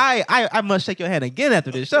 I must shake your hand again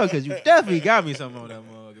after this show because you definitely got me some on that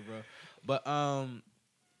motherfucker, bro. But I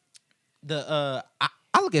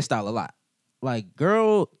look at style a lot. Like,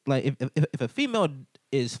 girl, like if a female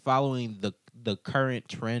is following the current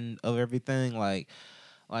trend of everything, like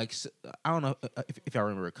I don't know if I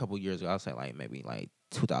remember a couple years ago, I'll say like maybe like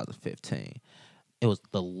 2015. It was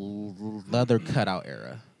the leather cutout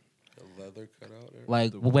era. The leather cutout era.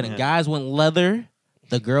 Like when guys went leather,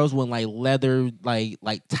 the girls went like leather, like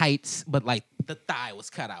tights, but like the thigh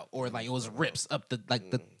was cut out, or like it was rips up the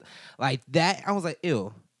like that. I was like,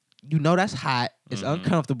 ew. You know that's hot. It's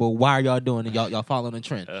uncomfortable. Why are y'all doing it? Y'all following the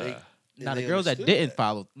trend. Now the girls that didn't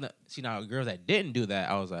follow, now the girls that didn't do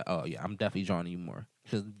that, I was like, oh yeah, I'm definitely drawing you more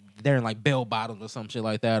because they're in like bell bottoms or some shit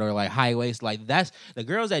like that, or like high waist. Like that's the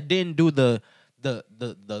girls that didn't do the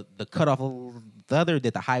cut off leather,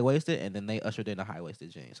 did the high waisted, and then they ushered in the high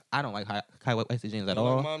waisted jeans. I don't like high waisted jeans at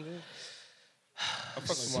all. Like mom jeans? I fuck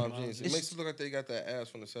with mom jeans. It makes it look like they got that ass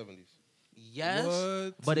from the 70s.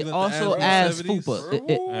 Yes, but it also adds fupa.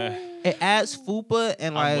 It adds fupa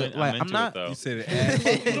and I'm not. You said it adds.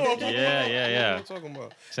 Yeah. What I'm talking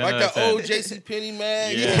about? 10 like out of the 10. old JCPenney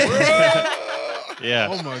mag. Yeah.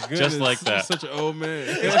 Oh my goodness. Just like that. Such an old man.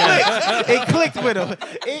 It clicked with him.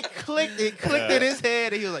 It clicked in his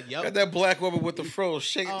head, and he was like, "Yep." Got that black woman with the fro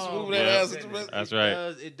shaking, smooth that ass. That's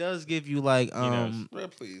right. It does give you like Bro,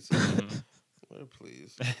 please.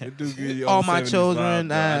 Please. It do give you All my 70s children, vibe,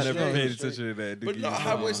 though. I straight, never paid straight. attention to that. It do But give no, you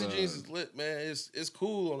high waisted 70s jeans vibe. is lit, man. It's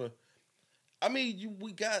cool on a. I mean,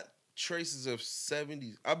 we got traces of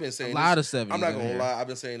 70s. I've been saying a lot this, of 70s. I'm not gonna in here. lie. I've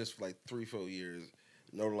been saying this for like 3-4 years.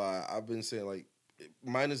 No lie. I've been saying like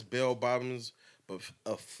minus bell bottoms, but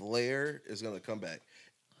a flare is gonna come back,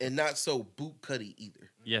 and not so boot cutty either.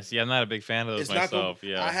 Yes, I'm not a big fan of those It's not myself.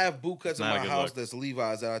 gonna, I have boot cuts in Not a my good house look. that's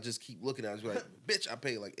Levi's that I just keep looking at. It's like, bitch, I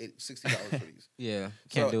paid like $60 for these. Yeah,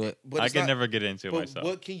 can't do it. But I it's can not- never get into it But myself.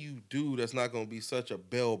 what can you do that's not gonna be such a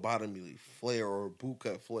bell bottomly flare or a boot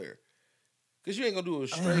cut flare? Because you ain't gonna do a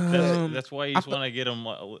straight cut. That's why you just want to get them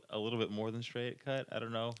a little bit more than straight cut. I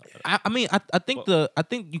don't know. I mean, I think Well, I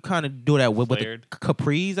think you kind of do that with the flared.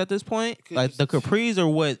 capris at this point. Could Like the just- capris are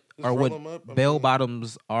what roll 'em up, I bell mean,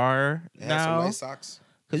 bottoms are Have some now. nice socks.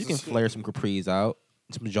 Because you can Just flare some capris out,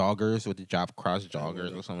 some joggers with the drop cross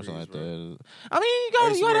joggers know or something capris, like bro. that. I mean, I you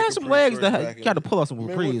used to gotta wear have some capri legs shorts that back you gotta pull out some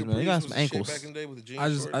Remember when capris, man. You got capris some was the shit ankles. back in the day with the jean I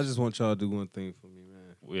shorts? just want y'all to do one thing for me,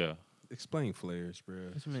 man. Yeah. Explain flares, bro. you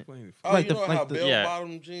mean? Explain it. Oh, like you the- know like how the- bell Yeah.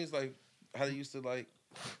 bottom jeans, like how they used to like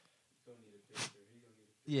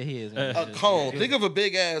Yeah, he is. a cone. Think of a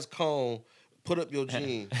big ass cone. Put up your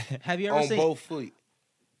jean Have you ever on seen? both feet.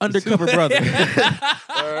 undercover brother.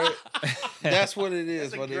 All right, that's what it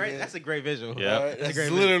is. That's a great visual. Yeah. All right? That's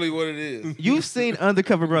great literally what it is. You've seen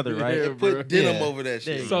Undercover Brother, right? They put denim Yeah. over that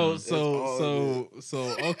shit. So That's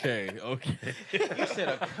all it okay. You said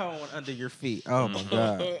a cone under your feet. Oh my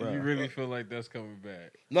god, bro. You really feel like that's coming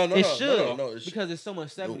back? No, It should no, it should. because there's so much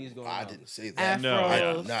 70s going on. I didn't say that. Afros. I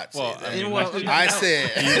did not say Well, that. I mean, Well, I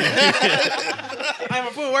said. I'm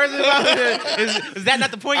gonna put words in my mouth. Is that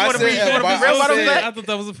not the point? You I want to be, said you wanna about- be real I about said- that? I thought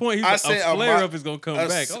that was the point. He I said said a flare up is gonna come back.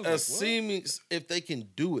 I was like, what? Assuming if they can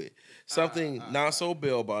do it, something not so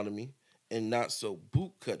bell bottomy and not so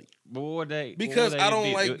boot cutty. But what would they? Because what would I don't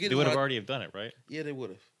be? like They getting would have my- already have done it, right? Yeah, they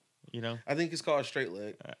would have. You know. I think it's called straight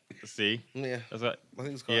leg. See, Yeah, that's what. I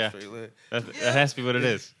think it's called Yeah. straight leg. That has to be what it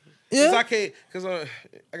is. Cause I can't, cause I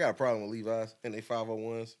got a problem with Levi's and they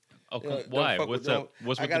 501s. Oh, You know, come, why? don't fuck What's with- up?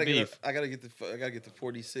 What's I with gotta the get beef? I gotta get the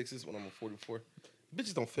 46s when I'm a 44.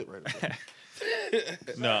 Bitches don't fit right.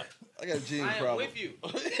 No, I got a jean problem. you.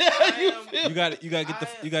 You got to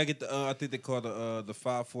get the I think they call the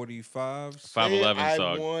 545s. 511 I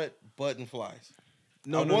song. want button flies.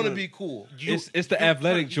 No, I no, want to no. be cool. It's the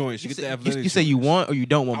athletic joints. You get the athletic. You say you want or you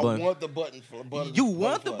don't want I button? want the button. Button You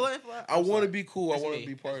want the fly. button fly? I want to be cool. I That's want me. to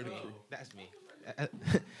be part of the crew. That's me.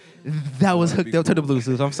 That was hooked up to the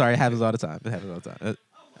Bluetooth. I'm sorry, it happens all the time. It happens all the time.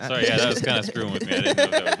 sorry, yeah, that was kind of screwing with me. I didn't know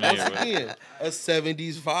that was me. Once again, a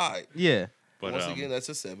 70s vibe. Yeah. But, Once again, that's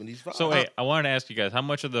a 70s vibe. so wait, I wanted to ask you guys, how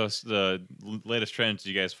much of the latest trends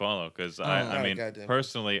do you guys follow? Because I God, mean, goddamn.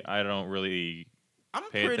 personally, I don't really. I'm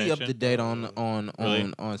Pay pretty up attention. to date on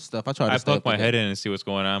Really? stuff. I try to I stay poke up to my date. head in and see what's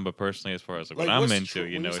going on, but personally, as far as like Like, what I'm what's into, true-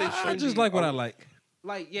 you when know, you it's say just I like, just like what I like.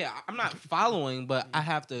 Like, yeah, I'm not following, but I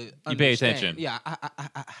have to. You pay understand. attention. Yeah,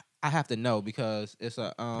 I have to know because it's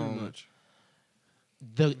a Pretty much.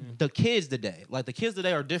 the kids today. Like the kids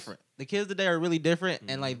today are different. The kids today are really different,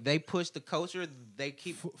 and like they push the culture. They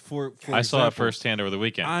keep. For I saw it example, firsthand over the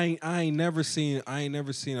weekend. I ain't never seen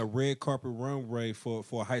a red carpet runway for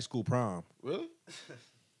a high school prom. Really?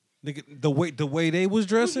 Nigga, the way they was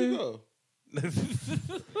Where'd you dressing. go?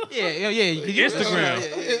 Yeah.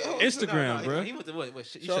 Instagram, bro. He went to what?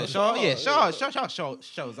 You Shaw- said Shaw? Yeah, Shaw. Shaw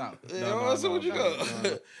shows out. Yeah, I said, where'd you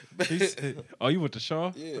go? Oh, you went to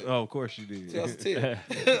Shaw? Yeah. Oh, of course you did. 2010.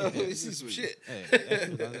 You see some shit.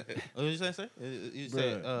 What did you say, sir? You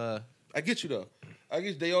said I get you though. I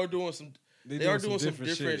get they are doing some. They are doing some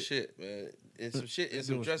different shit, man. And some shit and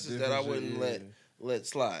some doing some dresses that I different wouldn't shit, let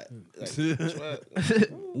slide. Like,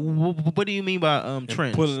 what do you mean by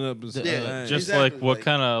trends? Pulling up the Yeah, just exactly, like what like-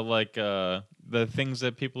 kind of like the things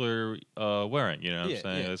that people are wearing, you know what Yeah, I'm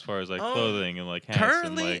saying? yeah. As far as like clothing and like hats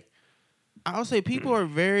Currently, and like I'll say people are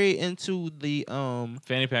very into the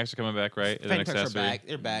fanny packs are coming back, right? As an fanny packs are accessory. back.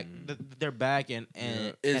 They're back. They're back and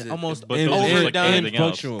Is and it? almost But and, those are like overdone. anything else.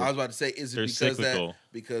 functional. I was about to say, is it They're because cyclical.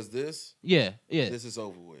 that this Yeah. this is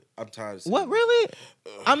over with? I'm tired of seeing What it. really?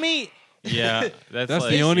 I mean, Yeah, that's That's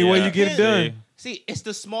like, the only way yeah. you get it done. see, it's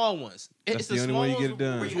the small ones. That's It's the only small way you ones get it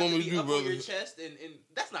done. where What you you have want to me be to do, up on your brother? chest, and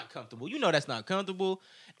that's not comfortable. You know that's not comfortable.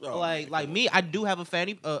 Oh, like me, I do have a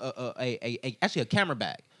fanny, actually a camera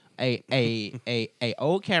bag, a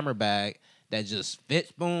old camera bag that just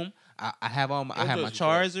fits. Boom. I have all my, I have my does you,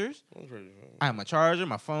 chargers. I have my charger,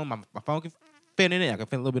 my phone. My phone can fit in it. I can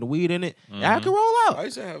fit a little bit of weed in it. And I can roll I out.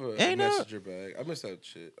 used to have a Ain't no- messenger bag. I miss that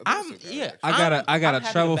shit. I think I still got it, I got I'm a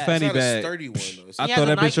having travel bag. fanny It's not a bag. sturdy one though. I He thought has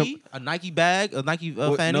that bitch a Nike bag, a Nike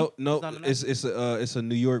What- fanny. No, It's not a Nike? it's a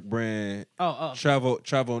New York brand. Travel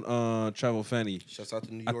fanny. Shouts out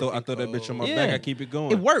to New I York. thought and that bitch on my Yeah. back. I keep it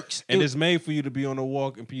going. It works. And It- it's made for you to be on the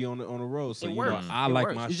walk and be on the road. So It you works. know, I It like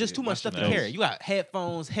works. my. It's just shit. too My much stuff shit to nice. carry. You got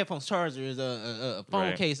headphones, chargers, a phone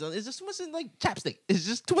Right. case. It's just too much like chapstick. It's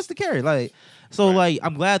just too much to carry. Like so, like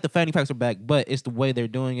I'm glad the fanny packs are back, but it's the way they're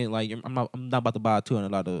doing it. Like I'm not about to buy a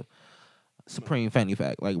 $200 Supreme fanny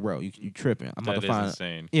pack. Like bro, you tripping? I'm That about to is find.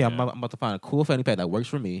 insane. Yeah, I'm about to find a cool fanny pack that works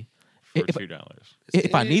for me. for if- $2.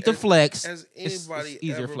 If I need to flex, Has it's anybody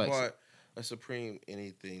easier ever flexing. bought a Supreme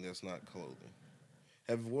anything that's not clothing?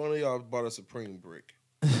 Have one of y'all bought a Supreme brick?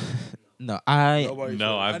 No, I Nobody.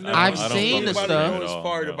 No, I've I've I don't seen the fuck with stuff. them Anybody at know all,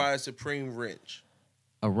 inspired no. to buy a Supreme wrench,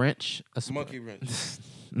 a wrench, monkey wrench?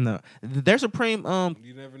 No, they're Supreme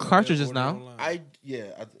You never know cartridges that now. order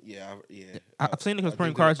online. I've seen the Supreme I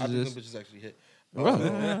think cartridges. them bitches actually hit. Bro,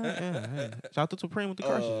 yeah. Shout out to Supreme with the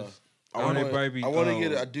cartridges. I Oh, want they probably be- to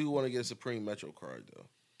get. oh. I do want to get a Supreme Metro card though.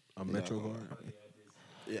 A Metro Yeah. card.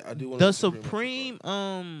 Yeah, I do want The Supreme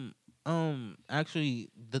Supreme, actually,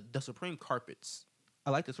 the Supreme carpets. I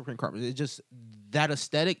like the Supreme carpets. It just that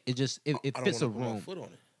aesthetic. It Metro card. I don't fits a wanna put my room. foot on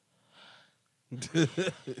it.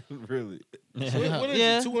 Really? What is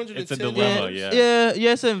Yeah. it? 210 It's a dilemma, yards? yeah.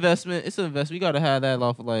 yeah. It's an investment. It's an investment. You gotta have that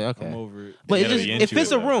lawful. Like, okay. I'm over it. But You it gotta just be if into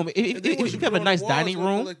it's it, a though. room, And then what if you have put a on the nice walls, dining gonna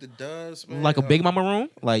room, collect the dust, man. like a big mama room,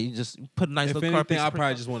 like you just put a nice If little carpet. anything, I Supreme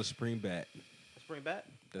probably just want a Supreme bat. Supreme bat.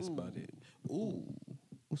 That's about it. Ooh,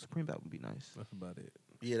 Ooh, Supreme bat would be nice. That's about it.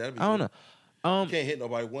 yeah, that'd be. I don't know. You can't hit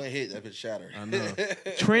nobody. One hit, that bitch shatter. I know.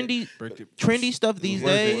 Trendy stuff these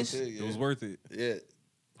worth it. days. It was worth it. Yeah.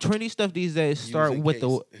 Trendy stuff these days Use start in with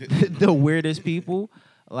the weirdest people.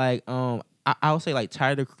 Like I would say like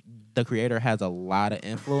Tyler the Creator has a lot of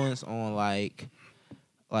influence on like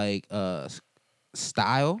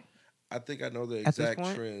style. I think I know the At this exact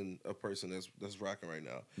point? trend of person that's rocking right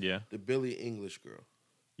now. Yeah. The Billie English girl.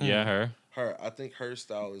 Yeah, her. Her, I think her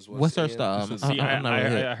style is What's her in. style? See, I'm not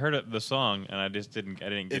really hip. I heard the song and I didn't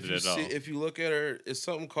get If it you at all. if you look at her, it's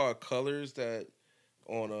something called Colors that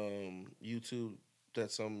on YouTube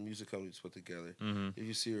that some music companies put together. Mm-hmm. If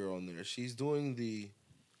you see her on there, she's doing the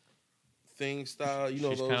thing style. You know,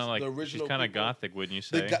 She's those kind of like the original. she's kind of people. gothic, wouldn't you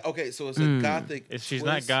The say? okay, so it's a gothic. She's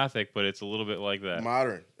not twist. gothic, but it's a little bit like that.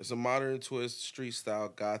 Modern. It's a modern twist, street style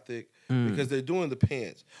gothic Mm. because they're doing the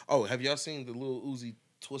pants. Oh, have y'all seen the little Uzi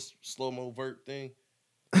twist slow mo vert thing?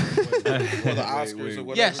 Or the Oscars or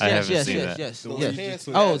whatever. Yes, I yes, haven't yes, seen yes, that. yes, Those yes. pants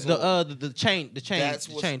he Oh, has on, the chain that's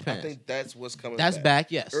what's, chain I pants. think that's what's coming. That's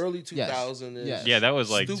back. Yes. Early Yes. 2000s. Yes. Yeah, that was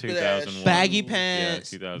like Stupid ass 2001. Baggy Yeah,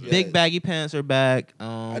 pants. Yeah, 2000. Yeah. Big baggy pants are back.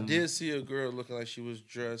 I did see a girl looking like she was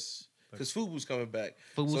dressed because Fubu's coming back.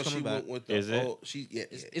 Fubu's so coming she back. went with the Is it? old- she yeah,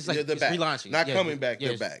 It's yeah, like they're it's back. relaunching. Not Yeah, coming back. yeah,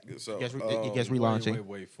 They're back. So It gets um, relaunching.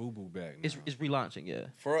 Wait, Fubu back now. It's relaunching. Yeah,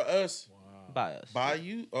 for us, by us.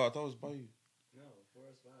 Bayou. Oh, I thought it was Bayou. No,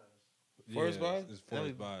 Forest Vibes. Forest Bias? It's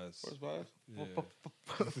Forest Bias. Forest Bias.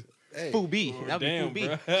 Yeah. Hey, Fubi. That'd be Damn, Fubi.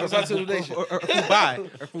 bro. Shout out to the nation. Or Fubai.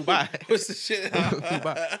 Or Fubai. What's the shit?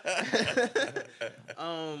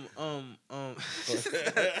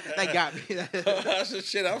 That got me. That's the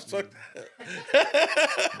shit. I was fucked.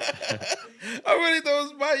 I really thought it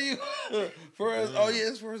was Bayou. Forest. Oh yeah,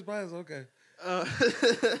 it's Forest Bias. Okay.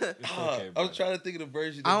 Okay, I was trying to think of the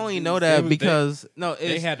version. I that only was know used. that It was- because no,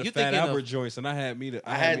 They it's, had the you're Fat thinking of- Albert joints, and I had the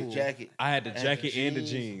I had the jacket. I had the I had jacket the and the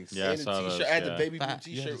jeans. jeans. Yeah, I and the saw t-shirt. those, I had the yeah. baby blue Fat-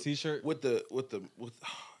 You had the t-shirt t-shirt. with the.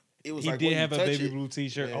 It was He like did when have you a touch baby it, blue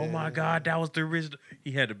t-shirt. Oh Yeah. my god, that was the original.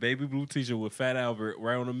 He had the baby blue t-shirt with Fat Albert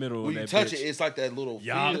right on the middle. When of you that touch bitch. it, it's like that little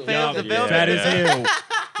Y'all, feel. felt the velvet. fat Yeah. as hell.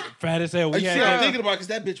 Fat as hell. You We see had what I'm that. thinking about? Because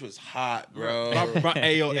that bitch was hot, bro.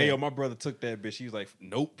 Ayo, my brother took that bitch. He was like,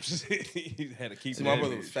 nope. He had to keep See, that my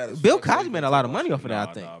brother bitch. was fat as Bill fuck, so Cosby he made a was lot of like, money off of that. I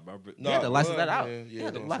Nah, think. nah, my bro- He had to license that out. man. He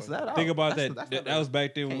had to no, license that out. Think about That's- that. that's That was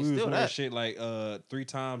back then when can't we was steal wearing that. shit like three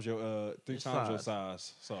times your size.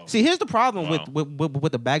 size. So See, here's the problem Wow.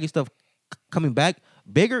 with the baggy stuff coming back.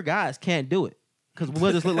 Bigger guys can't do it because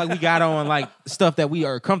we'll just look like we got on like stuff that we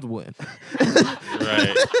are comfortable in.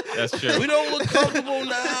 Right. That's true. We don't look comfortable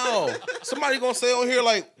now. Somebody gonna say on here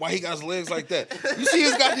like, why he got his legs like that? You see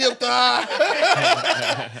his goddamn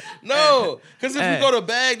thigh? No, because if Hey. we go to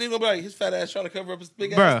bag, they gonna be like, his fat ass trying to cover up his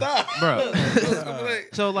big Bruh, ass thigh.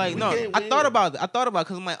 bruh. So like, We no, can't I win. thought about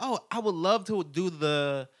because I'm like, oh, I would love to do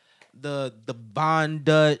the Von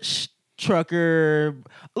Dutch trucker.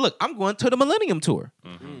 Look, I'm going to the Millennium Tour.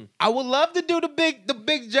 I would love to do the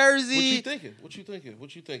big jersey. What you thinking?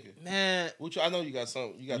 What you thinking? Man, I know you got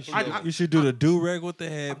something. You got you something. should, you should do the do-rag with the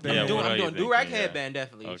headband. Yeah, I'm what are you doing do-rag thinking? Yeah. headband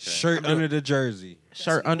definitely. Okay. Shirt under the jersey.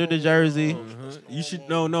 Shirt under the jersey. You should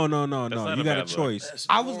no. not You a got a bad choice.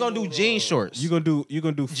 I was gonna do jean shorts. You gonna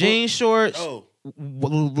do Jean shorts, Oh,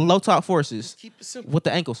 low top forces keep it simple. with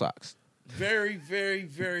the ankle socks. Very, very,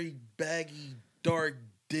 very baggy, dark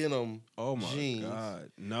denim. Oh my jeans. god,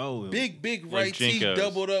 no. Big Like white tee Jinkos.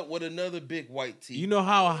 doubled up with another big white tee. You know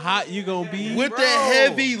how hot you gonna be with the Bro,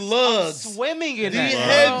 heavy lugs. Swimming in The that.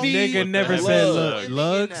 heavy Nigga never lugs. said Swimming in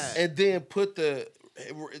lugs. that. And then put the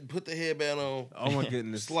headband on. Oh my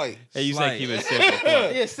goodness. Slight. Hey, you Slight. said keep it simple. Come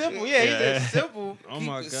on. Yeah, simple. Yeah, he Yeah. said simple. Oh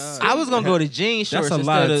my Keep it god. I was gonna go to jean shorts That's a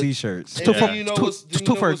lot instead of of t-shirts. And to then for- you know to- what's- to you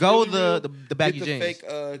know forgo what's really the real? baggy get the jeans.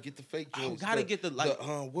 Fake, get the fake jeans. gotta get the, like-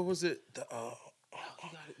 what was it?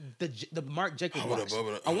 The Marc Jacobs Hold box. up,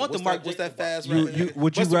 hold up. I want the What's Marc that- What's that Jacobs fast You- rap? you-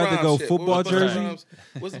 would you Busta rather Rhymes go shit. football What was Busta jersey? Rhymes-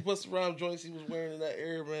 What's the Busta Rhymes joints he was wearing in that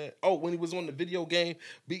era, man? Oh, when he was on the video game,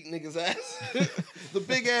 beating niggas' ass. The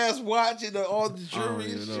big ass watch and all the I don't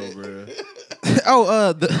jewelry and even know, shit. bro.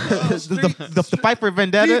 the fight for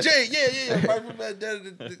Vendetta. DJ, yeah. Fight for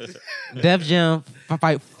Vendetta. Def Jam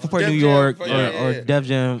fight for Def New Jam, York yeah. or Def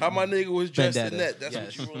Jam. How my nigga was dressed in Vendetta. that. That's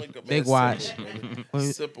Yes. what you really got. Big watch.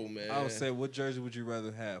 Simple, man. I would say, what jersey would you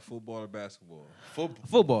rather have, football or basketball?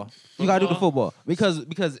 Football. You gotta do the football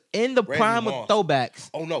because in the Randy prime Moss. of throwbacks.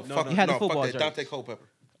 Oh no, fuck You had the no, football fuck that. jersey. Dante Culpepper.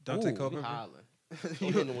 Dante Ooh, Culpepper.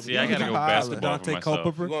 See, I gotta go Holla. basketball for Dante myself.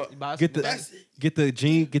 Culpepper. Get Get the That's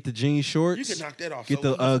it. get the jean shorts. You can knock that off. Get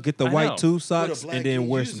so the get the I white know. tube with a socks black and then jean.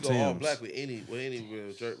 wear You some just go all Timbs. black with any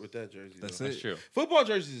with that jersey. That's though. it. That's true. Football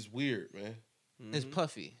jerseys is weird, man. It's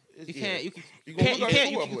puffy. It's- You yeah. can't. You You can't. gonna You look like a can't.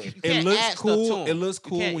 football You player. can't It looks add stuff cool. to 'em. It looks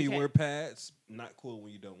cool can't- when you you wear can't. pads. Not cool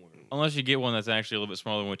when you don't wear them. Unless you get one that's actually a little bit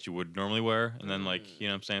smaller than what you would normally wear, and then like you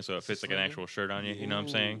know what I'm saying, so it fits like an actual shirt on you. You know what I'm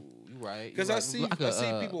saying? Ooh, you right. Because you I right. see Like I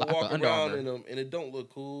see people like a walk Under around Armour. in them and it don't look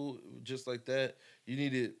cool just like that. You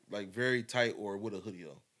need it like very tight or with a hoodie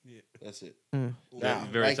on. Yeah. That's it. Mm. Now,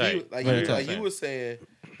 Very like tight. You, like, Very you, tight. like you were saying,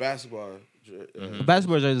 basketball. The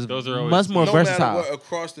basketball jersey Those is are always- much more no versatile. matter what,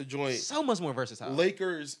 across the joint, So much more versatile.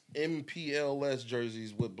 Lakers MPLS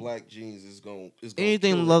jerseys with black jeans is going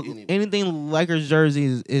Anything Lakers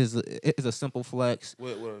jerseys is a simple flex.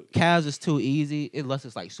 What, Cavs is too easy unless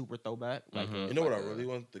it's like super throwback. Like Mhm. you know what I really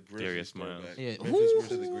want? The Grizzlies Darius Miles. throwback. Yeah. Memphis Ooh.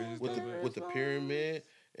 Grizzlies Grizzlies with the throwback. with the pyramid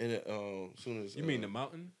and soon as You mean the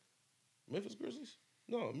mountain? Memphis Grizzlies?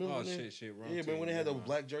 No, Oh remember when they, shit, wrong. yeah, man, team, when they had never those mind.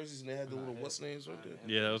 black jerseys and they had the little what's names right there.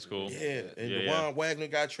 Yeah, that was cool. Yeah, and Yeah, DeJuan yeah. Wagner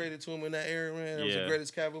got traded to him in that era, man. That was the Yeah.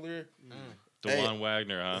 greatest Cavalier. DeJuan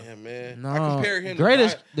Wagner, huh? Yeah, man. No, I compare him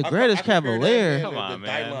greatest- to the I greatest compare that Cavalier. man Come to on, the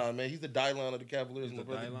man. Dylon, man. He's the Dylon of the Cavaliers. The my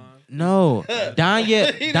brother. Dylon. No,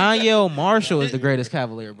 Danielle Marshall is the greatest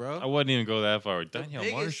Cavalier, bro. I wouldn't even go that far. Daniel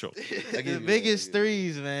Marshall. I give The you that, biggest I give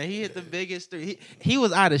threes, man. He hit the biggest three. He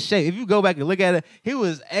was out of shape. If you go back and look at it, he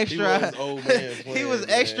was extra. was old man he playing, was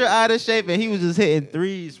man. extra out of shape, and he was just hitting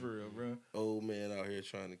threes for real, bro. Old man out here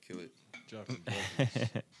trying to kill it. Dropping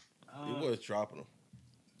buckets. He was dropping them.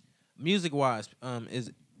 Music wise,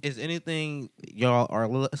 is anything y'all are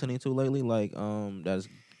listening to lately like that's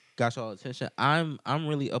got y'all attention? I'm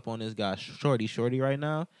really up on this guy Shorty right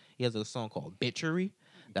now. He has a song called Bitchery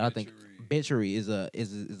that I think Bitchery is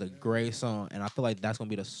a great song, and I feel like that's gonna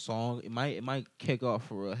be the song. It might kick off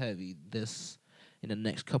for real heavy in the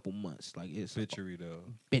next couple months. Like it's Bitchery though.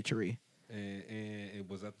 Bitchery. And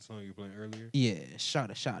was that the song you were playing earlier? Yeah, shot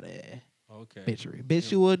it. Okay. Bitchery.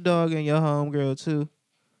 Bitch, you a dog and your homegirl too.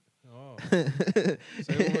 Oh. Say it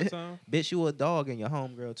one more time. Bitch, you a dog and your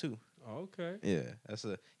homegirl too. Oh, okay. Yeah, that's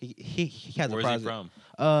a he has Where's a he project.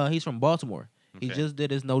 from? He's from Baltimore. He Okay. just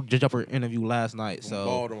did his no jumper interview last night, From so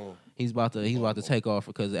Baltimore. he's about to Baltimore. take off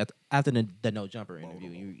because after the no jumper interview,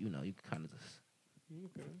 you know you kind of just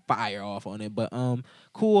fire off on it. But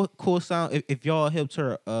cool sound. If y'all hip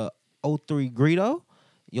to 03 Greedo,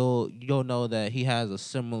 you'll know that he has a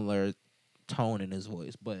similar tone in his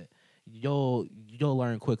voice, but you'll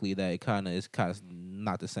learn quickly that it kind of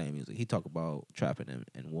not the same music. He talk about trapping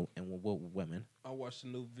and women. I watched a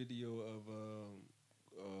new video of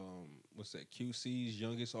what's that? QC's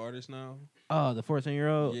youngest artist now. Oh, the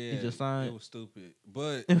 14-year-old. Yeah, He just It signed. was stupid,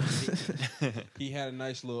 but he had a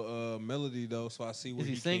nice little melody though, so I see what Is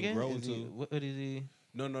he he singing? can grow Is he, into. what is he?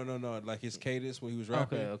 No. Like his cadence when he was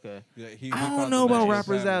rapping. Okay. Yeah, he I found don't the know about natural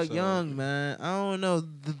rappers pattern, out so- young, man. I don't know.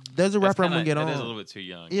 There's a That's rapper I'm gonna kinda- get That is a on. little bit too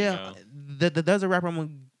young. Yeah, You know? there's a rapper I'm gonna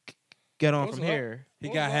get on What's from up? here. He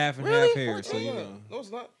No, got it's half and Really? half hair, so you know. No,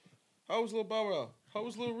 it's not. How was Lil Bow Wow? How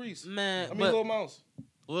was Lil Reese? Man, I mean, but Lil Mouse.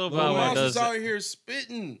 Lil Lil Bow Wow Mouse does. is out here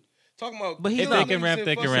spitting. Talking about. But he's If not- they can rap,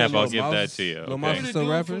 they can rap. I'll give that to you. Lil Okay. Mouse You the still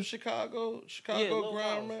dude rapping? from Chicago Yeah, Lil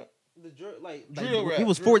grind Mouse. rap. He Drill rap,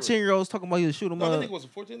 was drill 14 year olds talking about he would shoot him No, I up. think it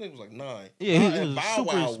wasn't 14. I think it was like 9. Yeah, he And was Bow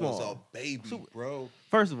super Wow small. was a baby, bro.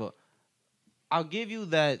 First of all, I'll give you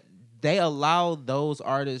that they allow those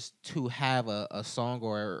artists to have a song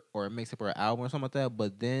or a mixtape or an album or something like that,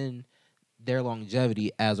 but then their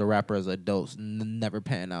longevity as a rapper as adults never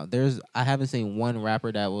pan out. I haven't seen one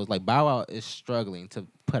rapper that was like Bow Wow is struggling to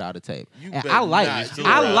put out a tape. You And better I like not do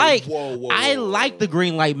I that. like Whoa, I whoa, like whoa. the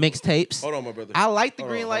Green Light mixtapes. Hold on, my brother. I like the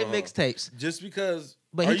Hold Green on, Light hold on. mixtapes. Just because.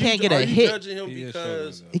 But he are can't you, get a are you hit. judging him He is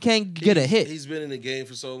because struggling, He can't get a hit. He's been in the game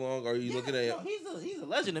for so long. Are you looking at? He's a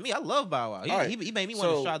legend to me. I love Bow Wow. All right. He made me want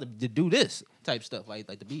to So- try to do this type stuff, like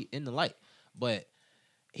to be in the light. But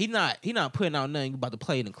he not putting out nothing about to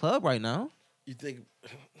play in the club right now. You think?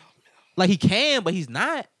 Like he can, but he's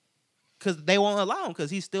not. Cause they won't allow him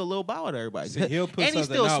because he's still Lil Bow Wow to everybody. See, he'll put and he's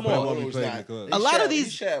something still out, but it small. won't be he's played in not. the club. A lot of He's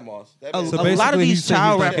these- Shad Moss. That A- man- So a basically, lot of these he's saying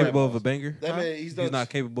child he's not rappers- capable of a banger. That man, he's done. He's not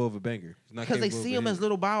capable of a banger. He's not Because they capable see of him a as hit.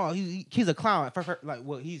 Little Bow Wow. He's a clown. Like,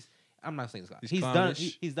 well, he's. I'm not saying Scott. He's He's done.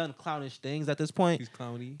 clownish. He's done clownish things at this point He's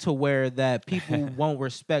clowny. to where that people won't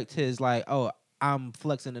respect his like. Oh, I'm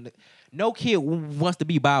flexing. No kid wants to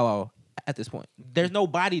be Bow Wow at this point. There's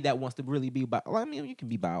nobody that wants to really be Bow. Well, I mean, you can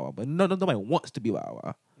be Bow Wow, but nobody wants to be Bow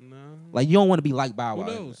Wow. No. Like you don't want to be like Bow Who Wow.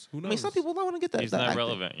 knows? Who knows? I mean, some people don't want to get that. He's that not acting.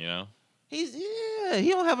 relevant, you know. He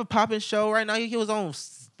don't have a popping show right now. He was on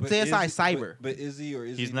But CSI is he- Cyber. But is he or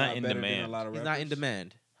is He's he not not in better than demand. a lot of He's rappers? not in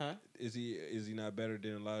demand, huh? Is he not better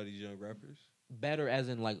than a lot of these young rappers? Better as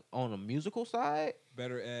in like on a musical side.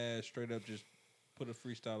 Better as straight up just put a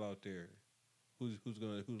freestyle out there. Who's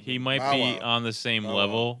He gonna- might Bow be Wow. on the same Bow Wow.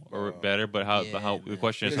 level Bow or Wow. better, but how Yeah, the man.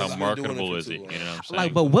 question is Because how he's been doing it marketable for is he? too You long. know what I'm saying?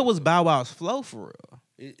 Like, but what was Bow Wow's flow for real?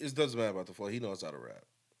 It doesn't matter about the flow. He knows how to rap.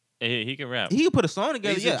 He can rap. He could put a song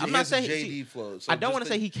together. He's Yeah, a, I'm not saying. JD flow. So I don't want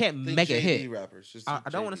to say he can't think make a JD hit. Rappers. Just I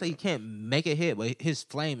think don't want to JD say he rappers. can't make a hit, but his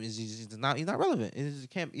flame is he's not relevant. It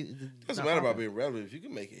just can't. It Doesn't matter about being relevant. If you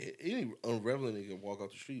can make a hit, any unrelevant nigga can walk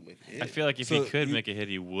off the street and make a hit. I feel like if So he could you- make a hit,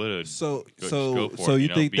 he would. So go, so go for so it, you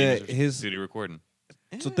know, think be in that his studio recording?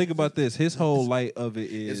 so think about this. His whole light of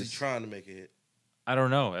it is is he trying to make a hit? I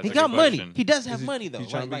don't know. That's He a got good money. question. He does have Is he- money though. he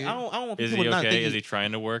trying Like, to like, be- I don't want Is people he to not okay? think Is he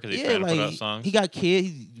trying to work? Is he yeah, trying to like put out songs? he got kids.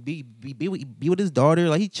 He be with his daughter.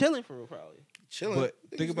 Like he chilling for real, probably. Chilling. But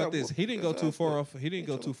Niggas think about got this. more- He didn't go that's too how I far feel. off. He didn't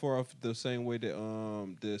go He too far off the same way that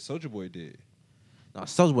the Soulja Boy did. No,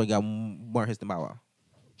 Soulja Boy got more hits than Bow Wow.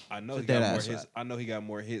 I know It's he a got dead more ass hits. fact. I know he got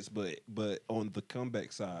more hits, but on the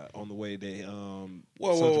comeback side, on the way they Whoa,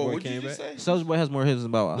 Soulja whoa, Boy what did came you back. just say? Soulja Boy has more hits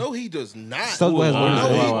than Bow Wow. No, he does not. Soulja Boy has more hits No,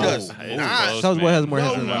 than he Bow Wow. does It's not. close, Soulja Boy has man. more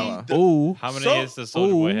hits No, than he Bow Wow. does- Ooh, How many So- hits does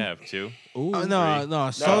Soulja Boy Ooh. have? Two? ooh, No, three. no, I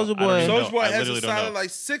Soulja don't Boy. even know. Soulja Boy I has literally a don't silent know. like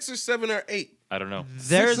 6 or 7 or 8. I don't know.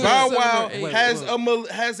 There's Bow seven Wow or eight. has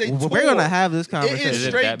Wait, has a tour. We're gonna have this It conversation. is Is it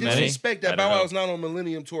straight that many? disrespect I that don't Bow know. Wow's not on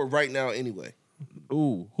Millennium Tour right now anyway.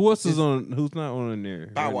 Ooh, who else is on? Who's not on there?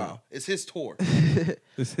 Bow right Wow. now? It's his tour.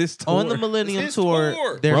 It's his tour. On the Millennium It's his Tour,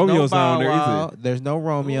 tour. there's Romeo's no not Bow on there Wow, either. there's no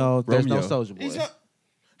Romeo, there's no Romeo. Soulja He's Boy. not.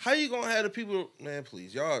 How you gonna have the people? Man,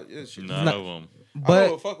 please, y'all. It's, None Not- of them. I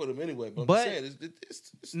don't But fuck with him anyway. But, but- I'm just saying,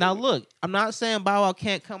 it's now stupid. look, I'm not saying Bow Wow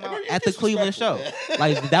can't come Hey, out bro, you're at the Cleveland show. disrespectful,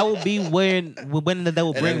 Like that would be when they will And bring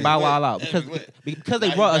that'd Bow be Wow lit. out because That'd be lit. because they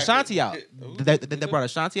Now brought you back Ashanti with- out. Who? They brought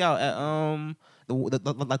Ashanti out at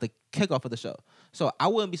like the kickoff of the show. So I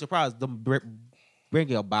wouldn't be surprised them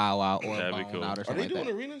bring a Bow Wow or That'd be Bone cool. out or Are something they like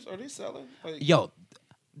doing that. arenas? Are they selling? Like, Yo,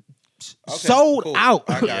 okay, sold cool. out.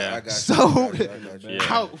 I got Yeah. I got you. Sold I got you. Yeah.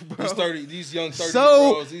 out, bro. These young 30 So-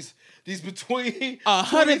 year olds, these between $100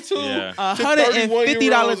 22 Yeah. to 31 year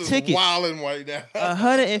 $150 olds tickets. is wilding right now.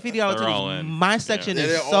 $150 They're all tickets. in. My section Yeah, is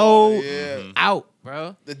they're all- sold yeah. Mhm. out,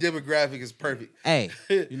 bro. The demographic is perfect. Hey,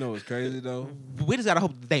 You know what's crazy though? we just gotta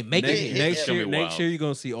hope they make next, it. Yeah. next It's gonna year, be next wild. year you're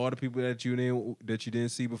gonna see all the people that you didn't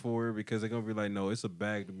see before because they're gonna be like, no, it's a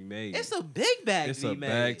bag to be made. It's a big bag It's to a be bag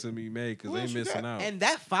made. to be made because Who they else you missing got? out. And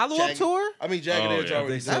that follow-up Jagged- tour, I mean, Jagged Oh, Edge yeah.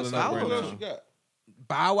 already They selling selling out out right right now. now. You got?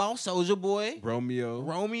 Bow Wow, Soulja Boy, Romeo,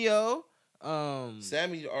 Romeo,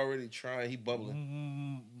 Sammy already trying. He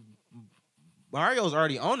bubbling. Mario's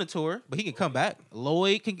already on the tour, but he can come back.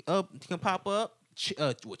 Lloyd can pop up.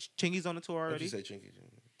 Chingy's on the tour What you already. say, Chinky?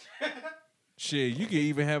 shit, you can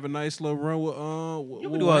even have a nice little run with You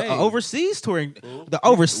with can do an Wayne. overseas touring. Who? The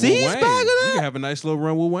overseas With bag Wayne. of You that. can have a nice little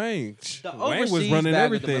run with Wayne. The Wayne was overseas running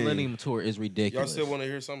bag of the everything. Millennium Tour is Y'all ridiculous. still want to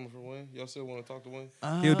hear something from Wayne? Y'all still want to talk to Wayne?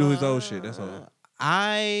 He'll do his own shit, that's all.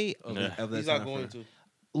 I Of Yeah. that- of that He's not time going frame.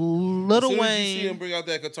 to. Little as soon as you see him Wayne. bring out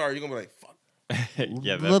that guitar, you're gonna be like, "Fuck."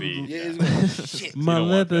 Yeah, Little- that'd be. Yeah, it's gonna be shit. My don't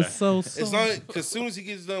want leather's that. so It's soft. not because as soon as he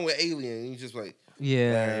gets done with Alien, he's just like,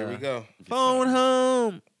 Yeah. "Here we go." Phone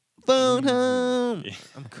home. Phone home.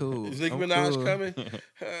 I'm cool. Is Nicki I'm Minaj cool. coming?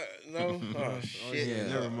 No. Oh shit. yeah.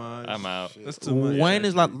 Never mind. I'm out. That's too much. Wayne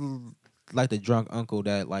is like the drunk uncle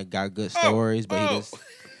that like got good stories, but he just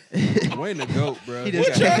Wayne the goat, bro. He He just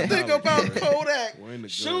What got y'all can't- think knowledge, about bro. Kodak Wayne the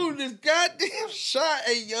goat. shooting this goddamn shot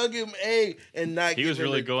at Young M.A. and not He was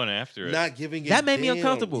giving really it, going after it. not giving it that made me damn.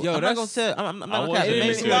 uncomfortable. Yo, I'm not gonna that's- tell. I'm I not gonna wasn't cap. It made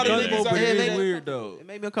into me it uncomfortable. either. but Yeah, it they- is weird though. It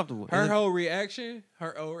made me uncomfortable. Her And whole reaction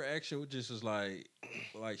just was like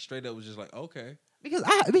straight up was just like, okay, because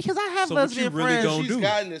I have So what you lesbian really friends. gonna She's do?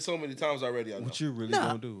 gotten it so many times already. I know. what you really Nah.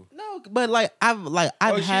 gonna do? No, but like I've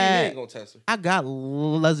Oh, she had ain't gonna test her. I got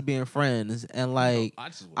lesbian friends and like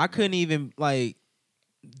I couldn't even like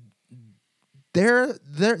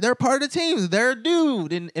they're part of the teams. They're a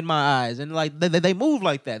dude in my eyes, and like they move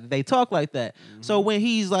like that. They talk like that. So when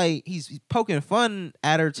he's like he's poking fun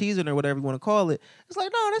at her, teasing her, whatever you want to call it, it's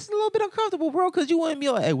like no, that's a little bit uncomfortable, bro. Because you wouldn't be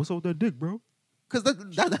like, hey, what's up with that dick, bro? Because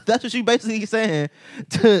that's what she basically saying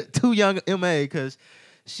to young MA. Because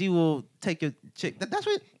she will take your chick. That's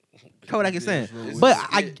what Kodak is saying. This But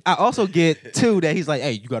is I also get too that he's like,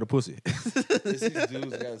 hey, you got a pussy. These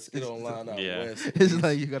dudes got a skit online out Yeah. west. It's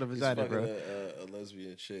like you got a He's vagina, fucking bro. a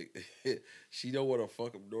lesbian chick. She don't want to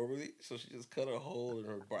fuck him normally, so she just cut a hole in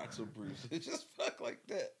her boxer briefs. It just fuck like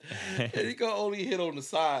that, and he can only hit on the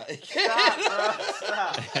side.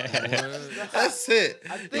 That's it.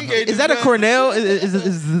 Is that a Cornell?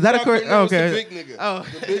 Is that a Cornell? Oh, Okay. the big nigga. Oh.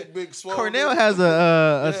 The big swole. Cornell nigga. has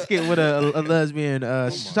a Yeah. skit with a lesbian.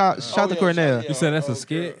 Shout Oh, to yeah, Cornell. yeah, You said that's a oh,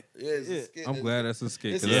 skit? girl. Yeah, it's a skit. I'm glad that's a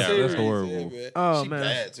skit. It's 'cause a Yeah, series, that's horrible. man. Oh, She man.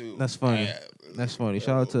 bad too. That's funny. Bad. That's funny.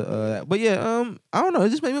 Shout out to that. But yeah, I don't know. It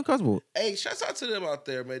just made me uncomfortable. Hey, shouts out to them out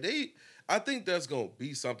there, man. I think that's gonna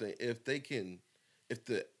be something if they can, if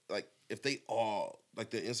they all like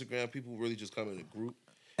the Instagram people really just come in a group.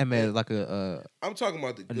 And man, like a I'm talking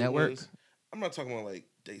about the good network? ones. I'm not talking about like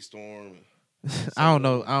Daystorm. I don't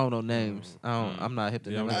know names. I'm not hip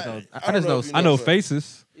to them. Yeah, I just know. I I just don't know know. if you I know but-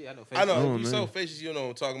 faces. Yeah, I know. I know Oh, if you man. saw faces, you know what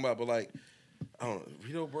I'm talking about. But like, I don't know,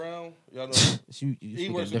 Rito Brown. Y'all know You he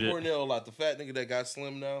speaking works with different. Cornell a lot. The fat nigga that got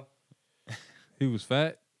slim now. He was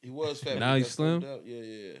fat. He was fat. Now but he he's got slimmed slim? down.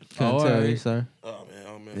 Yeah. Couldn't Oh, tell you, alright. sir.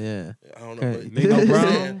 Oh man. Yeah. I don't know. Okay. But Nino yeah,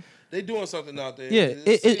 Brown? they doing something out there. Yeah,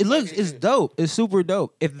 it seems looks like it's dope. It's super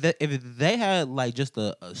dope. If they had like just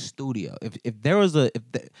a studio, if there was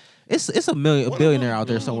it's a billionaire out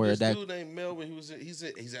there somewhere This that dude named Melvin.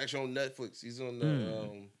 He's actually on Netflix. He's on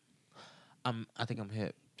the I think I'm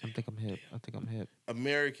hip. I think I'm hip.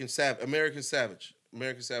 American Savage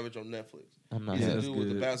on Netflix. I'm not He's a hip. dude with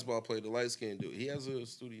the good. basketball player, the light skinned dude. He has a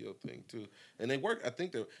studio thing too, and they work. I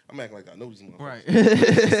think I'm acting like I know these motherfuckers. Right.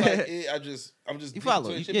 It's like, I'm just You deep follow.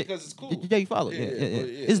 into You- shit yeah, because it's cool. Yeah, you follow. Yeah, Yeah, yeah, but yeah. yeah,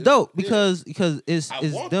 It's it's- dope yeah. because it's I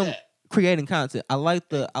want them that. creating content. I like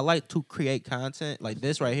to create content. Like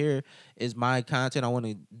this right here is my content. I want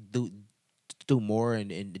to do more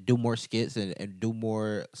and do more skits and do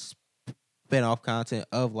more spin off content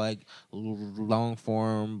of like long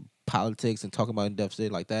form politics and talking about in depth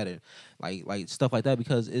shit like that and like stuff like that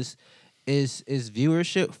because it's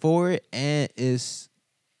viewership for it and it's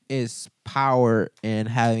power in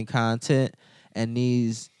having content and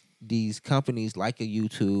these companies like a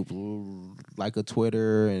YouTube, like a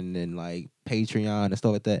Twitter and then like Patreon and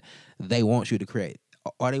stuff like that, they want you to create.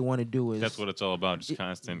 All they want to do is That's what it's all about. Just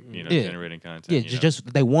constant, Yeah. generating content. yeah, you know?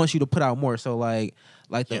 just they want you to put out more. So like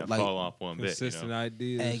can't like fall off one bit. Consistent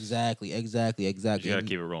ideas. exactly. You gotta And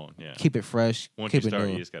keep it rolling. Yeah. keep it fresh. Once keep you it start,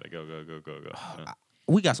 new. you just gotta go.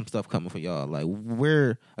 We got some stuff coming for y'all. Like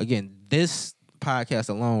we're again, this podcast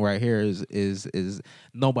alone right here is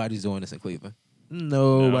nobody's doing this in Cleveland.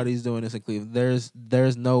 Nobody's doing this in Cleveland.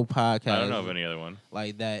 There's no podcast. I don't know of any other one.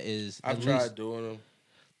 like that is. I've at tried least- doing them.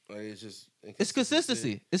 Like it's just It's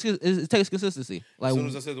consistency. It takes consistency. Like As soon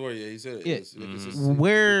as I said the word, yeah, he said it. Yeah. It's consistency.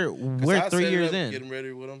 we're 'Cause I 3 set it years up, in. Getting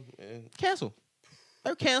ready with them. And Cancel.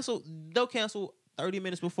 They'll cancel 30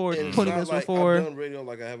 minutes before, And 20 it's not minutes like before. I've done radio,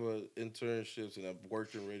 like I have internships and I've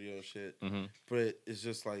worked in radio and shit. Mhm. But it's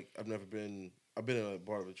just like I've been in a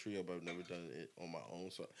part of a trio, but I've never done it on my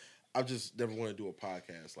own. So I just never want to do a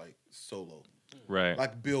podcast like solo, Right.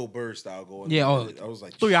 like Bill Burr style going. Yeah, I was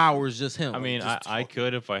like 3 hours just him. I mean, I just talking.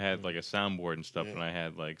 could if I had like a soundboard and stuff, Yeah. and I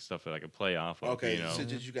had like stuff that I could play off of. Okay, You know, so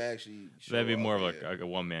that you can actually. that'd be show more of off, like a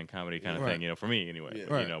one man comedy kind of Right. thing. For me anyway. Yeah.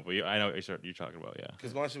 Right. But I know what you're talking about. Yeah.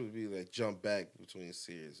 Because my shit would be like jump back between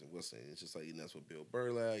Sears and Wilson. It's just like and that's what Bill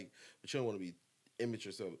Burr like, but you don't want to be image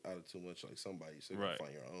yourself out of too much like somebody. So you Right. can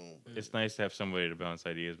find your own. It's nice to have somebody to bounce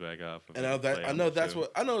ideas back off. Of And and play I on know the that's show.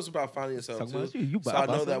 what I know. It's about finding yourself Talking too. about you. So I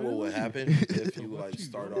know that what would happen if you like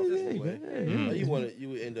start off this way. Mm. Like, you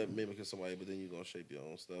would end up mimicking somebody, but then you're gonna shape your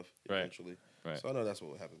own stuff Right. eventually. Right. So I know that's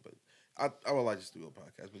what would happen. But I would like just to do a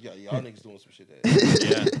podcast. But yeah, y'all niggas doing some shit that.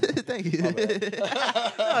 Yeah. Thank you. My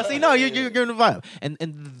bad. No, see, no, you're in the vibe, and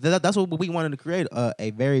that's what we wanted to create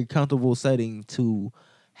a very comfortable setting to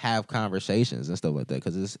have conversations and stuff like that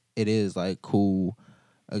because it is like cool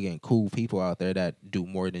people out there that do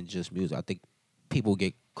more than just music. I think people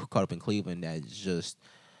get caught up in Cleveland that it's just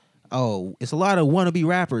it's a lot of wannabe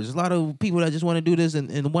rappers, a lot of people that just want to do this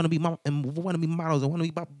and want to be models and want to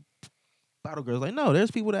be bottle girls. Like no, there's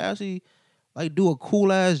people that actually like do a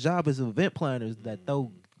cool ass job as event planners that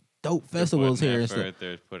throw dope festivals They're here putting and stuff. effort,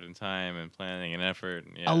 they're putting time and planning and effort.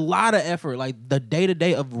 And, A lot of effort, like the day to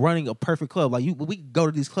day of running a perfect club. Like we go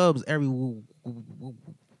to these clubs every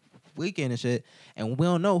weekend and shit, and we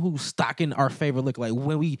don't know who's stocking our favorite liquor. Like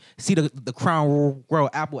when we see the Crown Royal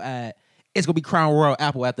Apple ad, it's gonna be Crown Royal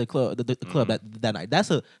Apple at the club, the club that night.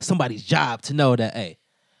 That's somebody's job to know that hey,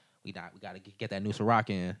 we gotta get that new Ciroc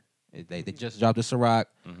in. They just dropped the Ciroc.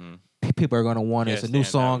 Mm-hmm. people are gonna want it. It's a new Guest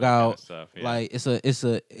stands song that kind out. of stuff, yeah. Like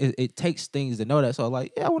it takes things to know that. So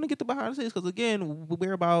like, yeah, I want to get the behind the scenes because again,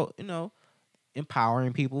 we're about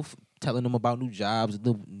empowering people, telling them about new jobs,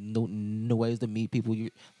 new ways to meet people. You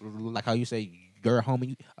like how you say you're a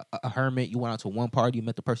homie, a hermit. You went out to one party, you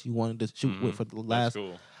met the person you wanted to shoot with for the That's last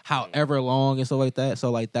cool. however long and stuff like that.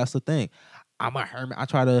 So like that's the thing. I'm a hermit. I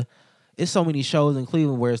try to. It's so many shows in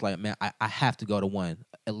Cleveland where it's like, man, I have to go to one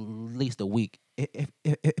at least a week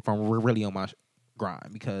if I'm really on my grind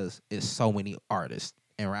because it's so many artists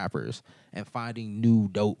and rappers and finding new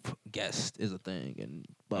dope guests is a thing and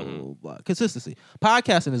blah blah blah. Blah. Consistency.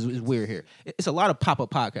 Podcasting is weird here. It's a lot of pop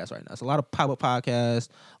up podcasts right now. It's a lot of pop up podcasts.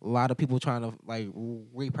 A lot of people trying to like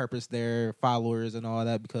repurpose their followers and all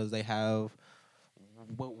that because they have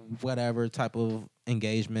whatever type of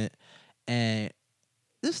engagement and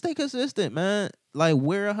just stay consistent, man. Like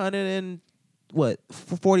we're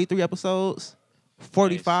 43 episodes,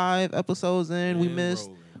 45 episodes in. We And missed.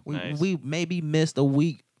 rolling. Nice. We maybe missed a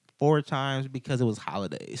week 4 times because it was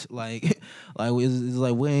holidays. Like it's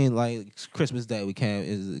like we ain't like Christmas Day. We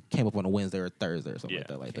came up on a Wednesday or Thursday or something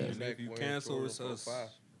Yeah. like that. And if you cancel, it's us.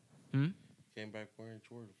 Came back wearing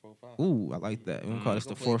Jordan 4-5. Ooh, I like that. We're gonna call this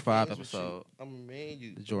the 4-5 episode. I'm man,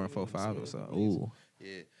 you The Jordan 4-5 episode. Ooh.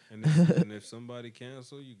 Yeah. And if somebody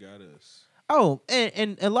cancel, you got us. Oh,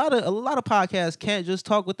 and a lot of podcasts can't just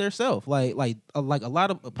talk with themselves. Like a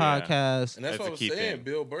lot of podcasts. And that's That's what I a was key saying. thing.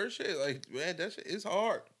 Bill Burr shit, like man, that shit is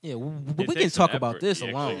hard. Yeah, we It can takes talk some about effort. this You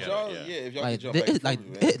alone. actually Y'all, Yeah. if y'all Like, can jump back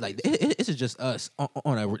and forth, this is just us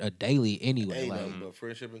on a daily anyway. ain't Like, nothing but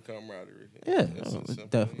friendship and camaraderie. yeah, That's so simple and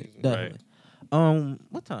definitely, easy. definitely.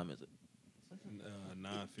 What time is it?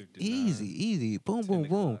 9:59. Easy. Boom, 10 boom, boom.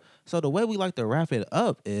 o'clock. So the way we like to wrap it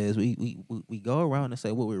up is we go around and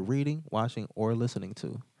say what we're reading, watching, or listening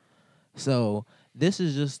to. So this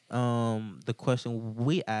is just the question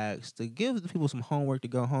we asked to give the people some homework to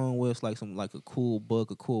go home with, like a cool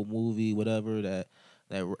book, a cool movie, whatever that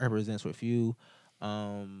represents with you.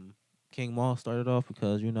 King Maul started off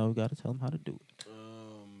because we got to tell him how to do it.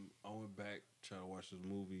 I went back trying to watch this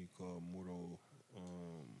movie called Mortal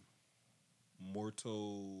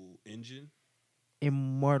Engine.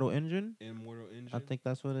 Immortal Engine. Immortal Engine. I think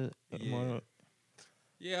that's what it. Yeah. Immortal.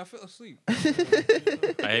 Yeah, I fell asleep. I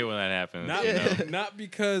hate when that happens. Not, you know? not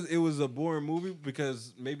because it was a boring movie,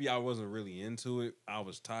 because maybe I wasn't really into it. I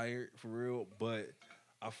was tired for real, but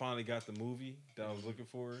I finally got the movie that I was looking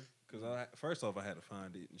for. Because first off, I had to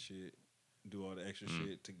find it and shit, do all the extra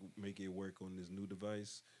shit to make it work on this new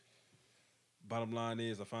device. Bottom line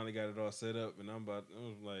is, I finally got it all set up, and I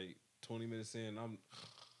was like 20 minutes in, I'm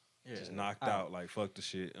just knocked out. Like, fuck the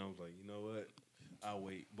shit. And I was like, you know what? I'll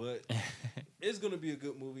wait. But it's going to be a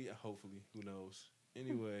good movie, hopefully. Who knows?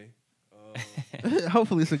 Anyway.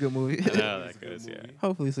 Hopefully it's a good movie. I know it's that a good goes, yeah. movie.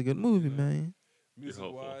 Hopefully it's a good movie, man.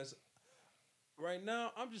 Music-wise, right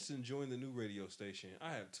now, I'm just enjoying the new radio station.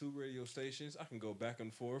 I have 2 radio stations. I can go back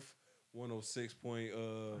and forth. 106.1.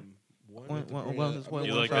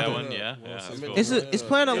 You like that one? Yeah. That's cool. It's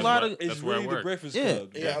playing a It's lot right- of. It's That's where I really the work. Breakfast Yeah.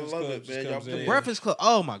 Club. The Yeah, I Breakfast love Club it, just man. comes Y'all in. Breakfast Club.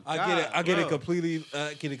 Oh my god! I get a bro.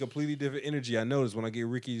 completely different energy. I notice when I get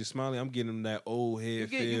Ricky Smiley, I'm getting him that old head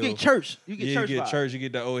feel. You get church. You get Yeah, church. you get vibe. church. You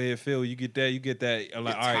get that old head feel. You get that. I'm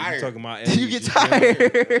like, Get all right, you tired. talking about You age, get feel me? tired.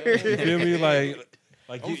 You feel me?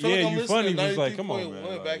 Like I'm you, feeling yeah, I'm you listening funny. to But it's like, come on, 93.1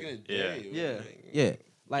 man. back like- in the day. Yeah. Like, Yeah.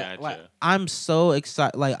 Like Gotcha. I'm so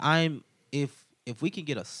excited. Like if we can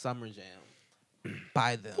get a summer jam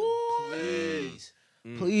by them,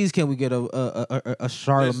 please can we get a There's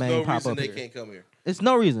Charlemagne no pop reason up they here? can't come here. It's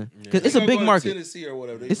no reason because Yeah. it's a They big gonna go to market. Tennessee or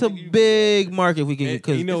whatever. It's a big market if we can. And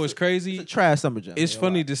Because you know what's crazy? It's a trash summer jam. It's You know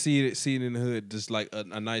funny why? to see it in the hood, just like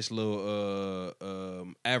a nice little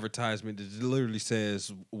advertisement that literally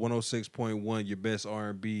says 106.1, your best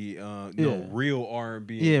R&B, Yeah. real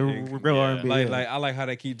R&B. Yeah, and- real Yeah. R&B. Like, yeah. like I like how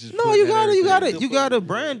they keep just. No, putting you that got it. everything. You got to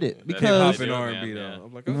brand it That's Hip because hop they and do it, R&B man, though. yeah.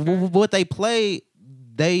 I'm like, okay. what they play,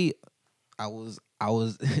 I was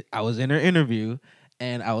I was in her interview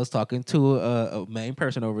and I was talking to a main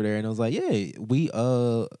person over there and I was like, yeah, we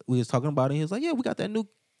was talking about it. He was like, yeah, we got that new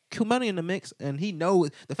Q Money in the mix, and he knows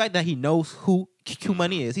the fact that he knows who Q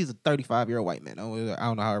Money is. He's a 35-year-old white man. I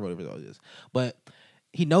don't know how everybody is, but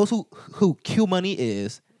he knows who Q Money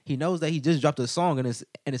is. He knows that he just dropped a song and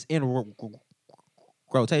it's in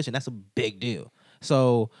rotation. That's a big deal.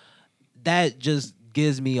 So that just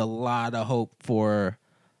gives me a lot of hope for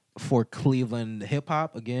Cleveland hip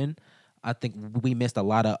hop again. I think we missed a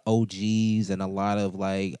lot of OGs and a lot of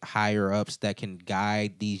like higher ups that can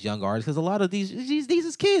guide these young artists because a lot of these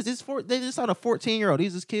is kids. They just on a 14-year-old.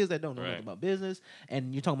 These is kids that don't know Right. nothing about business.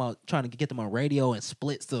 And you're talking about trying to get them on radio and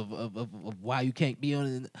splits of why you can't be on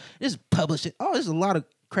it. Just publish it. Oh, there's a lot of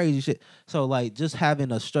crazy shit. So like just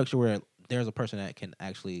having a structure where there's a person that can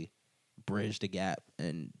actually bridge the gap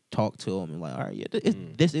and talk to them and like, all right, yeah,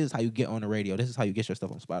 this is how you get on the radio. This is how you get your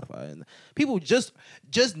stuff on Spotify. And people just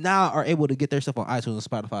now are able to get their stuff on iTunes and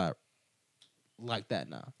Spotify like that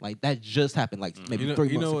now. Like that just happened like maybe 3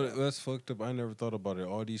 months You know ago. what? That's fucked up. I never thought about it.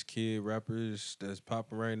 All these kid rappers that's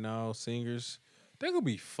popping right now, singers, they're gonna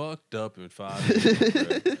be fucked up in 5 years.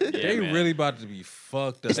 Bro. They man. really about to be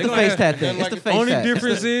fucked up. It's They the gonna face have- tat thing. It's like the the face Only tat.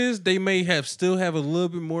 difference is they may still have a little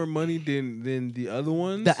bit more money than the other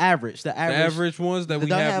ones. The average The average ones that we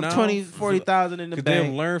they'll have have now. 20, 40,000 in the Because they'll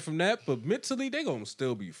bank. learn from that, but mentally they gonna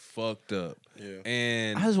still be fucked up. Yeah.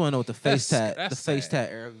 And I just want to know what the face That's- tat, the that's face sad.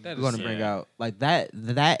 tat era That going is to bring sad. out. Like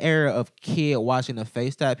that era of kid watching the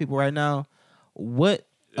face tat people right now. What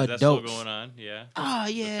Is that still adults? going on? Yeah. Oh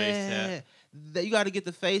face yeah, tat. that you got to get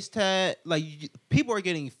the face tat. Like people are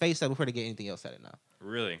getting face tat before they get anything else tatted now.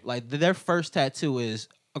 Really? Like their first tattoo is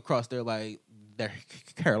across their their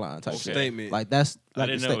Caroline type shit. statement. Like that's I like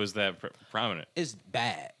didn't the know sta- it was that prominent. it's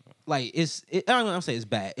bad. Like I don't want to say it's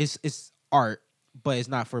bad. It's art, but it's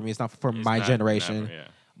not for me. It's not for It's my not- generation. not- yeah.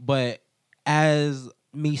 But as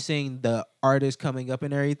me seeing the artists coming up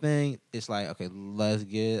and everything, it's like, okay, I'm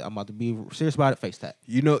about to be serious about it. Face tat.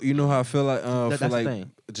 You know how I feel like That's feel the like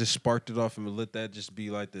thing. just sparked it off and let that just be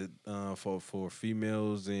like the for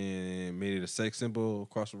females and made it a sex symbol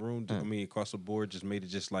across the room. I mean across the board, just made it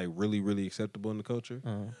just like really really acceptable in the culture.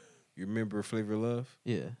 You remember Flavor of Love?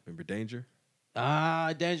 Yeah. Remember Danger?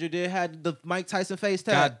 Danger did had the Mike Tyson face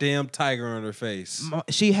tat. Goddamn tiger on her face.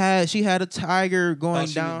 She had a tiger going she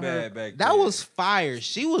was down her. bad back That then. was fire.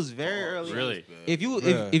 She was very early. Really? If you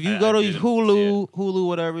Bruh. if you I go to didn't see Hulu,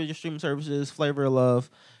 whatever your streaming services, Flavor of Love,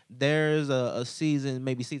 there's a season,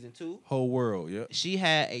 maybe season 2. Whole world, yeah. She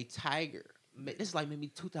had a tiger. This is like maybe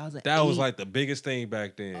 2008. That was like the biggest thing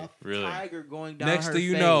back then. a Really? tiger going down Next her thing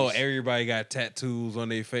you face. know, everybody got tattoos on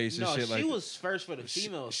their face and No, shit she like that. was first for the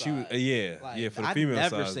female side. She was, yeah, Like, yeah, for the I've female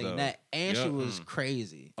never side seen though. that, and she Yup. was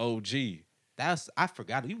crazy. OG. I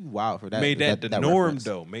forgot you wild for that. Made that the norm reference.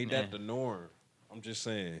 though. Made that Yeah. the norm. I'm just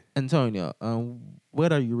saying. Antonio,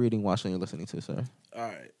 what are you reading, watching, or listening to, sir? All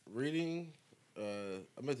right, reading.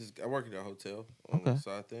 I work at a hotel on Okay. the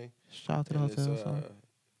side thing. Shout out to the And hotel. this, son.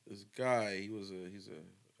 this guy, he was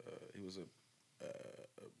a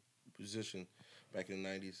musician back in the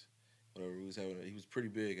 '90s. Whatever, he was pretty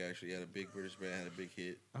big actually. He had a big British band, had a big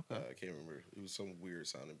hit. Okay. I can't remember. It was some weird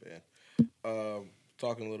sounding band.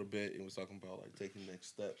 Talking a little bit, and was talking about like taking next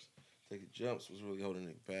steps, taking jumps, was really holding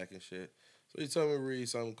it back and shit. So he told me to read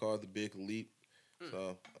something called The Big Leap.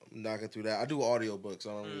 So I'm knocking through that. I do audiobooks.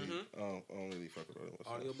 I don't really fuck with audiobooks.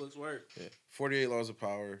 Audiobooks work. Yeah. 48 Laws of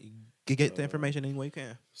Power. You get the information any way you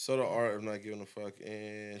can. So the Art of Not Giving a Fuck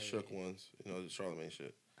and Shook Ones. You know, the Charlemagne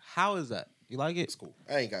shit. How is that? You like it? It's cool.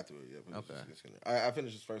 I ain't got through it yet. But Okay. it's in there. I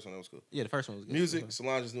finished this first one. That was cool. Yeah, the first one was good. Music,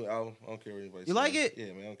 Solange's new album. I don't care what anybody You says. like it? Yeah,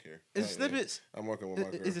 man, I don't care. Is it I like snippets? I'm working with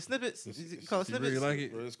my girl. Is it snippets? Is it called You snippets? really like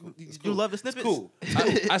it? Bro, it's cool. It's You cool. love the snippets? It's cool.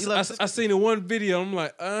 You love the I seen the one video. I'm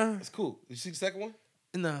like, It's cool. You see the second one?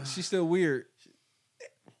 No, she's still weird,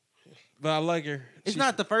 but I like her. it's She-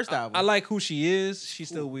 not the first album. I like who she is. She's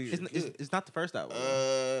still weird. It's not the first album.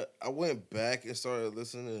 I went back and started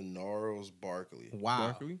listening to Gnarls Barkley. Wow.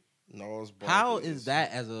 Barkley? Gnarls Barkley. How is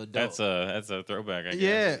that as an adult? That's a throwback. I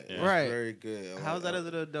Yeah, guess. right. Very good. I How's like that as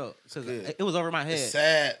an adult? Because good. it was over my It's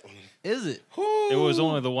head. sad. Is it? It was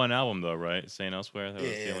only the one album though, right? Saint Elsewhere. That was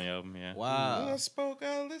Yeah. the only album. Yeah. When Wow. I spoke,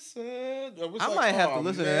 I listened. I might have to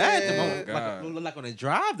listen to that man. tomorrow. Like on a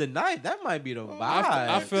drive tonight. That might be the vibe.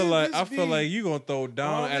 I feel This like be you gonna throw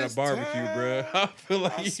down all at a this barbecue, time. bruh. I feel I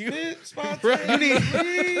like you, spit Bruh,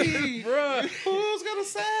 spontaneously. bruh. Who's gonna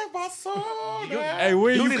save my soul? now? Hey,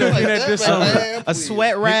 where you need cooking a- at this Man, summer? a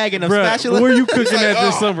sweat rag and a Bruh, spatula. where you cooking like, at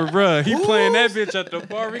this oh, summer, bruh? He who's- playing that bitch at the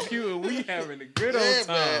barbecue and we having a good old Yeah,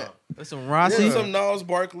 time. man. With some Yeah, Rossi. some Gnarls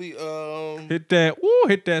Barkley. Hit that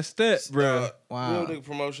step, bruh. Wow. Real nigga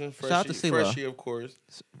promotion. Shout out to Freshie, CeeLo. Freshie, of course.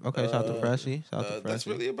 Okay, shout out to Freshie. Shout out to That's Freshie.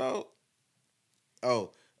 really about.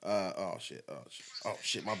 Oh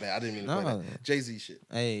shit. My bad. I didn't mean to play No. that. Jay-Z shit.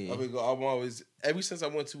 Hey, I'm always ever since I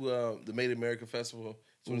went to the Made America Festival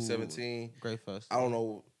 2017. great fest. I don't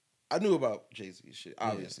know. I knew about Jay-Z shit.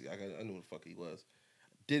 Obviously, I knew who the fuck he was.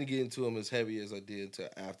 Didn't get into him as heavy as I did until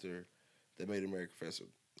after the Made America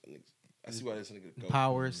Festival. I see why this nigga go.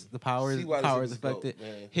 The powers See why this affected. nigga's dope,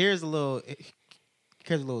 man. Here's a little.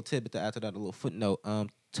 here's a little tidbit to add to that, a little footnote.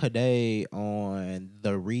 Today on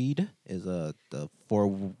The Read is the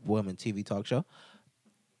 4-woman TV talk show.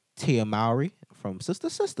 Tia Mowry from Sister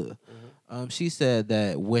Sister. She said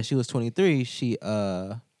that when she was 23, she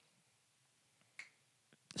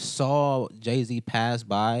saw Jay-Z pass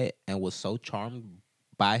by and was so charmed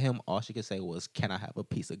by him, all she could say was, "Can I have a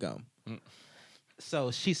piece of gum?"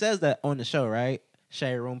 So she says that on the show, right?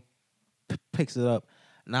 Shade Room picks it up.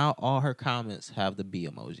 Now all her comments have the bee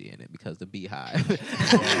emoji in it because the beehive.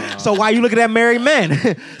 So why you looking at married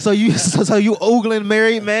men? so you ogling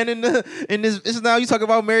married men in this? Is now you talking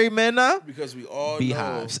about married men now? Because we all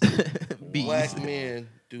Beehives. know Bees. black men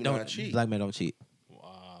do not cheat. Black men don't cheat.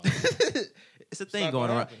 Wow. It's a thing not going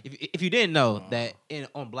gonna around. happen. If you didn't know that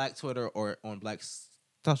on Black Twitter or on Black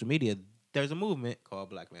social media, there's a movement called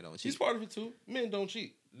Black Men Don't Cheat. She's part of it too. Men don't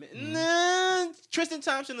cheat. Nah, Tristan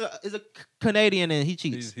Thompson is a Canadian and he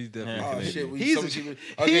cheats. He's definitely. Yeah. Oh Canadian. shit! We He's- so we keep it.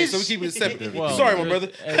 Okay, he's- so we keep it separate. Well, Sorry, my brother.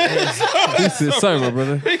 He said, "Sorry, my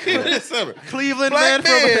brother." We keep it separate. Cleveland Black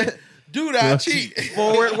man men do not cheat. from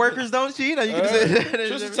forward workers don't cheat. You can say that.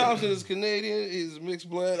 Tristan Thompson is Canadian. He's mixed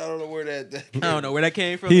blood. I don't know where that. I don't know where that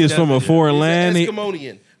came from. He is from a foreign He's land. an He,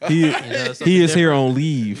 Eskimonian. he, does something he is here different. on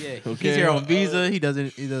leave. Yeah, okay? he's here on visa. He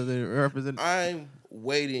doesn't represent. I'm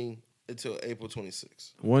waiting until April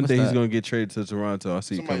 26th. One What's day he's that? gonna get traded to Toronto. I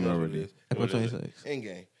see it Somebody coming knows what it already. is. April What is it? 26.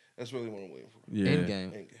 Endgame. That's really what I'm waiting for. Yeah.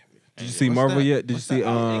 Endgame. Endgame. Did you see What's Marvel that? yet? Did you What's see that?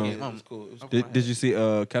 Endgame. Endgame. It was cool. It was cool. Did you see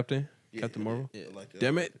Captain Yeah, Captain yeah, Marvel? yeah, I like that.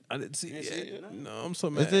 Damn it! I didn't see You it. didn't see it yet? No, I'm so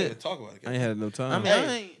Is mad. it? Yeah, talk about it. I ain't had no I time. mean,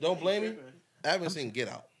 Hey, don't blame me. I haven't seen Get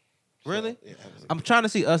Out. So, Really? yeah, I haven't seen I'm Get trying to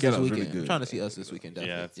see Us Get this Out's weekend. really good. I'm trying to see Us this weekend. Yeah,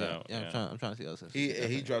 Definitely. it's out, I'm yeah. trying to see Us. This He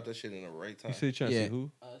weekend, he dropped that shit in the right time. You said you trying to Yeah. see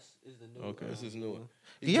who? Us is the new. Okay. This is new one.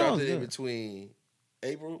 He Yeah, dropped it it was in good. between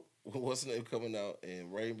April, what's the name coming out,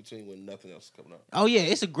 and right in between when nothing else is coming out. Oh yeah,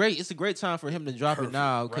 it's a great time for him to drop Perfect. it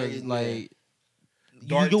now because Right in like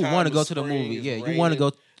Dark you time want to of go to the spring, movie. it's Yeah, you raining. want to go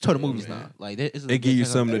to the movies man. now. Like this is They give you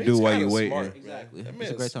it's something to And do he's while kinda you waiting. smart, man. Exactly. That It's man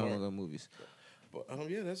a is great time to smart. go to movies. But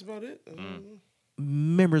yeah, that's about it.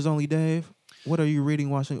 Members only, Dave. What are you reading,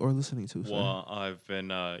 watching, or listening to? Sir? Well, I've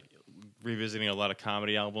been revisiting a lot of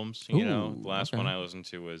comedy albums. You know, Ooh, the last okay. one I listened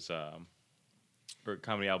to was or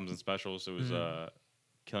comedy albums and specials. It was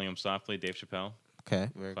Killing 'Em Softly, Dave Chappelle. Okay,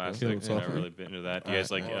 very Classic. Kill 'Em I've Softly. really been into that. You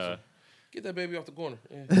guys like? awesome. Get that baby off the corner.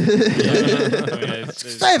 Yeah. I mean,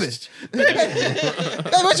 David,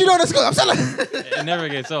 hey, what you doing at school? I'm selling. it never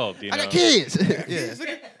gets old. You know? I got kids.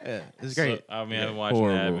 yeah, it's great. So, I mean, I've been watching that.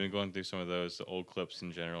 Horrible. I've been going through some of those old clips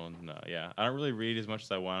in general, and yeah, I don't really read as much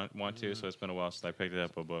as I want to. So it's been a while since I picked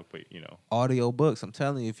up a book, but you know, Audio books. I'm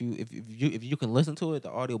telling you, if you can listen to it, the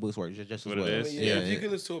audio books work just as What well. it I is? mean, Yeah, if you yeah.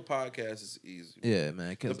 can listen to a podcast, it's easy. Yeah,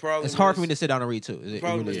 man. 'Cause The problem it's hard for is- me to sit down and read too. The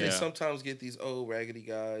problem really is they Yeah. sometimes get these old raggedy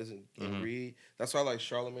guys and read. That's why I like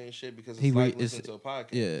Charlemagne shit because it's He like read- listening to a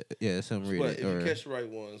podcast. Yeah, some read But it. if Or you catch the right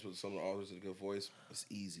ones with some of the authors with a good voice, it's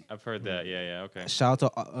easy. I've heard that. Yeah, okay. shout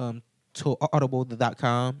out to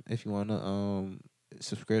audible.com if you want to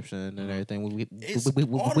subscription and everything.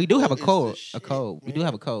 We do have a Audible code. is A the code. shit, We do have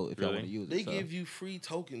a man. code if y'all Really? want to use it. They so. give you free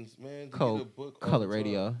tokens, man. To get a code book all color the time.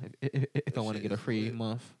 radio if I want to shit get a is free lit.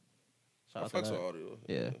 month. I Shout out to fucks with that. audio.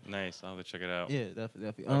 Yeah. Nice. I'll have to check it out. Yeah,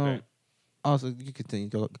 definitely. Okay. Also, you continue.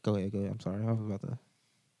 Go ahead. I'm sorry. I was about to.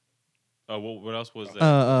 Oh, what else was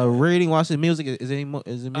there? Reading, watching music. Is it music?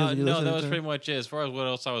 You No, listening that was to? pretty much it. As far as what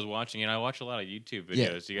else I was watching, and I watch a lot of YouTube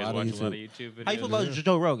videos. Yeah, you guys lot of watch a lot YouTube. of YouTube videos? How you feel about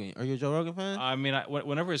Joe Rogan? Are you a Joe Rogan fan? I mean,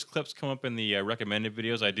 whenever his clips come up in the recommended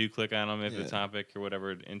videos, I do click on them if Yeah. the topic or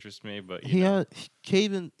whatever interests me. But you know.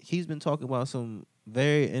 He's been talking about some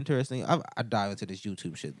very interesting. I dive into this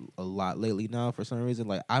YouTube shit a lot lately now for some reason.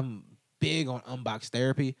 Like I'm big on unbox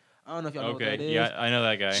therapy. I don't know if y'all know what that Okay, is. yeah, I know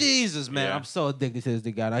that guy. Jesus, man, Yeah. I'm so addicted to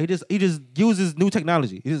this guy. Now. He just uses new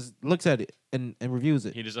technology. He just looks at it and reviews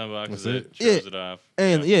it. He just unboxes That's it, it? shows Yeah. it off.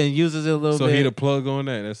 And yeah, and uses it a little So bit. he the plug on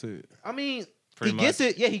that. That's it. I mean, Pretty he gets much.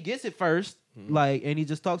 it. Yeah, he gets it first. Like, and he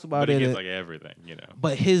just talks about But he it. gets and- like everything, you know.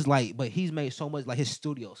 But he's made so much. Like his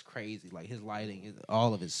studio's crazy. Like his lighting,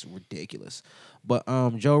 all of it's ridiculous. But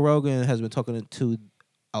Joe Rogan has been talking to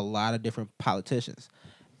a lot of different politicians,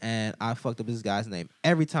 and I fucked up this guy's name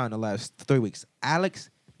every time the last 3 weeks. Alex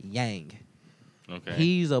Yang. Okay.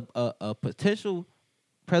 He's a potential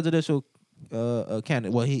presidential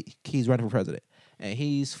candidate. Well, he's running for president, and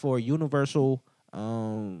he's for universal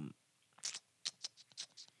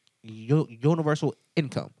universal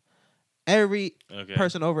income. Every Okay.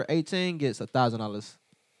 person over 18 gets $1,000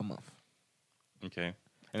 a month. Okay.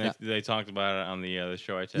 And Yeah. they talked about it on the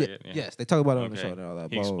show. I take it. Yeah. Yes, they talk about it on the Okay. show and all that.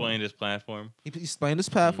 He blah, blah, blah. explained his platform. He explained his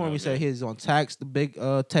platform. He said Okay. he's on tax the big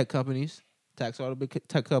tech companies, tax all the big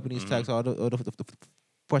tech companies, tax all the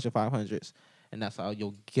Fortune 500s, and that's how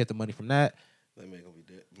you'll get the money from that. That man gonna be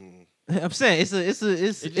dead. I'm saying It just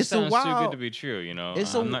it's a sounds wild. too good to be true, you know.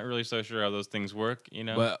 It's I'm a- not really so sure how those things work, you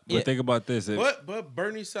know. But Yeah. think about this: if But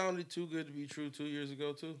Bernie sounded too good to be true 2 years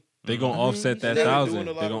ago too. they gonna offset that They're 1,000. doing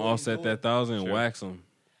a They lot of gonna what he's offset doing. that 1,000 and Sure. wax them.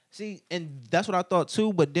 See, and that's what I thought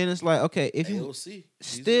too. But then it's like, okay, if you AOC.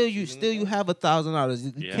 still you have $1,000,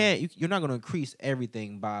 you Yeah. can't. You're not gonna increase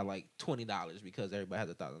everything by like $20 because everybody has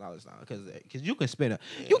 $1,000 now. Because you can spend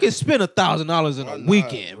 $1,000 in a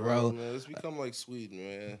weekend, bro. Man, let's become like Sweden,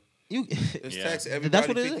 man. You Let's Yeah. tax That's everybody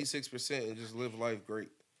what it is. 56% and just live life great.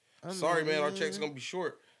 Sorry, man, our check's gonna be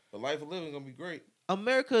short, but life of living gonna be great.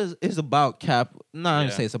 America is about cap. No, I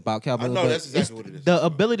didn't Yeah. say it's about capitalism. I know, but that's exactly it's what it is. The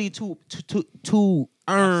ability to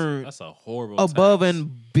earn That's a horrible above tax.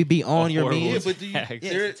 and beyond your horrible means. Yeah, but do you? tax. Yeah,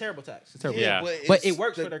 there- it's a terrible tax. It's a terrible. Yeah. But it's- it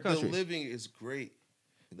works for their country. The living is great.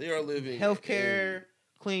 They are living Healthcare, in-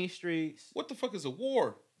 clean streets, What the fuck is a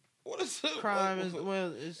war? What is it? crime is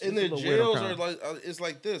it's And it's a the little weird on jails crime. are like it's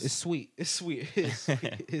like this. It's sweet. It's sweet. It's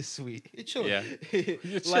sweet. It's sweet. You're chilling. Yeah.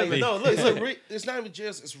 like, chilling. no, look, It's, look. it's not even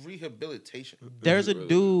jails. It's rehabilitation. There's a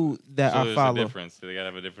dude that So I there's a follow. difference. They gotta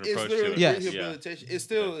have a different It's approach to literally it. Yes. rehabilitation. It's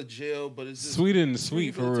still a jail, but it's just Sweden is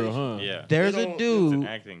sweet for real, huh? Yeah. There's They a don't- It's an dude.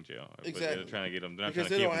 acting jail. But Exactly. they're trying to get them. They're not because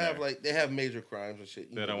trying they to don't keep have them there. like they have major crimes and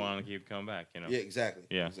shit. They don't want to keep coming back, you know. Yeah, exactly.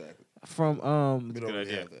 Yeah. exactly. From We don't good really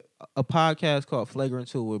idea. have that. a podcast called Flagrant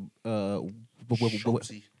 2 with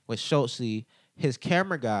Schultzy. Schultzy. His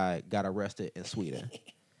camera guy got arrested in Sweden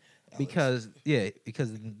because they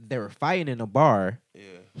were fighting in a bar. Yeah.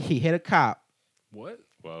 He hit a cop. What?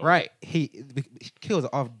 Whoa. Right. He was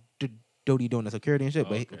off duty doing the security and shit,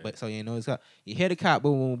 Okay. but so you know it's cop. He hit a cop.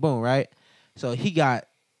 Boom, boom, boom. Right. So he got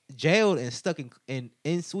jailed and stuck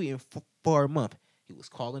in Sweden for a month. He was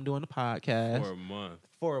calling during the podcast For a month.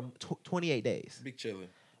 for 28 days. Big chilling.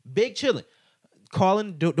 Big chilling,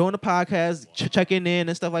 calling doing the podcast, checking in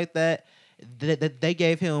and stuff like that. They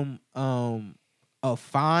gave him a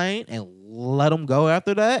fine and let him go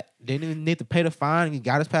after that. Didn't even need to pay the fine. And he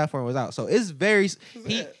got his passport and was out. So it's very.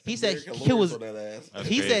 He said he was. That's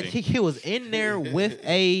He said crazy. he was in there with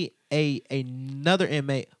another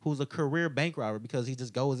inmate who's a career bank robber because he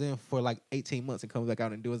just goes in for like 18 months and comes back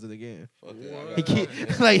out and does it again. He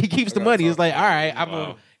he keeps the money. It's like, all right, I'm Wow.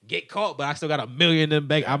 gonna get caught, but I still got $1 million in the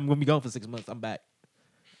bank. I'm gonna be gone for 6 months. I'm back.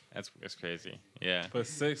 That's crazy. Yeah. For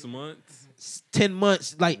 6 months? 10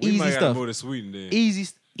 months, like We easy might gotta stuff, move to Sweden then.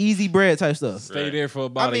 easy bread type stuff. Stay Right. there for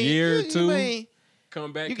about a year or two.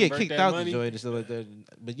 Come back, you get convert kicked that out money. the joint and stuff like that,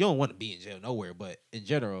 but you don't want to be in jail nowhere. But in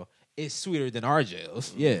general, it's sweeter than our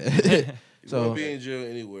jails. Yeah. So so be in jail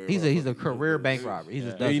anywhere. he's a motherfucker. career bank robber. He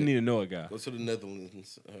just Yeah, does you it. need to know a guy. Go to the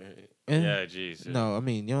Netherlands. All right. Yeah. Jeez. No, I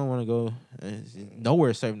mean you don't want to go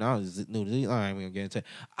nowhere safe now. Is New Zealand? I ain't gonna get into it.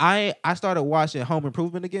 I started watching Home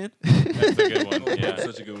Improvement again. That's a good one. Yeah.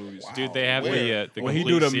 Such a good movie. Dude, they have Where? the When he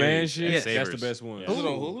complete do the man series at shit, that's the Savers. best one. Yeah. Is it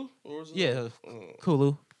on Hulu? Or is it Yeah, on-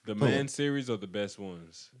 Hulu, The man series are the best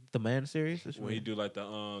ones. the Man series. Which When one? he do like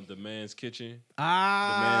the man's kitchen,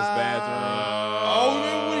 Ah, Oh,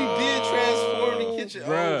 remember when he did transform the kitchen?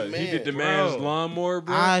 bruh. Oh, man. He did the man's lawnmower,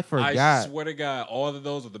 bro. I forgot. I swear to God, all of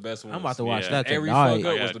those are the best ones. I'm about to watch Yeah. that Every tonight. fuck I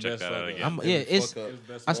up gotta was the check best that out fuck again. up. Yeah, Every it's. fuck up. It was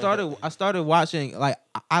the best I fuck up. started watching like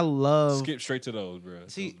I love. Skip straight to those, bro.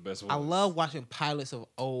 See, Those the best I ones. love watching pilots of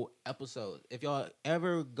old episodes. If y'all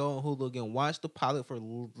ever go on Hulu again, watch the pilot for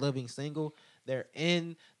Living Single. They're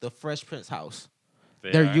in the Fresh Prince house.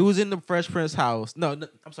 They're are. using the Fresh Prince house. No,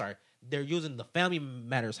 I'm sorry. They're using the Family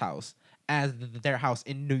Matters house as their house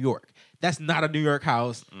in New York. That's not a New York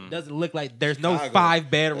house. Doesn't look like there's no Chicago.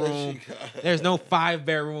 5-bedroom. Chicago. There's no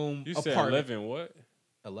 5-bedroom You said apartment. 11 what?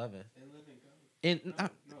 11. And living color. In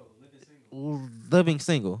No, living single. Living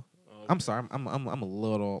Single. I'm sorry. I'm a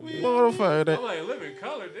little further. I'm like, living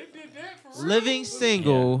color. They did that for real? Living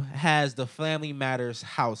Single has the Family Matters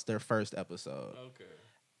house, their first episode. Okay.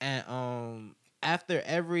 And after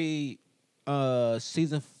every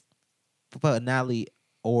season finale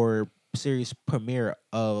or series premiere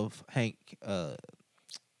of Hank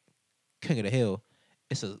King of the Hill,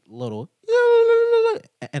 it's a little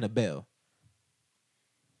and a bell.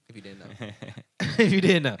 If you didn't know. If you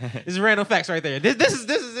didn't know. This is random facts right there. This is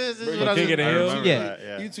Bro, what I was King of the I Hill? remember Yeah. that,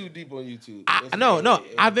 yeah. You too deep on YouTube. No.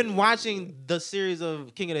 I've been watching the series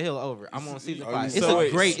of King of the Hill over. I'm on season Are you 5. It's so a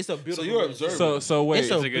wait, great. It's a beautiful. you're written observing. series. So wait.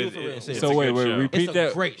 It's a It's a good- beautiful written it's series. a So good wait, show. repeat It's a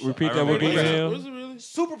that. great show. Repeat I that with remember King of the that. Hill. Was it really?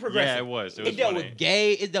 Super progressive. Yeah, it was. It was It dealt funny. with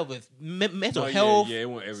gay. It dealt with mental Oh, yeah, health, yeah, it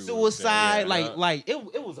went everywhere. suicide. Yeah, Like it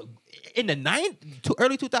was in the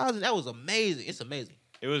early 2000s. That was amazing. It's amazing.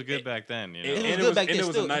 It was good back then, you know. And, was and good it was, back and then it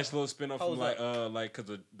was still. a nice little spin off from Hold like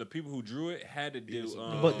because the people who drew it had to do.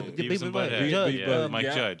 But the Beavis and Butthead. Judge, Yeah, Mike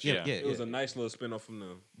yeah. Judge. Yeah, Yeah. yeah. It was a nice little spin off from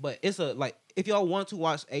them. But it's a like if y'all want to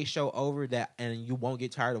watch a show over that and you won't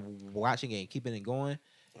get tired of watching it and keeping it going,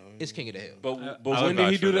 it's King of the Hill. But I when would did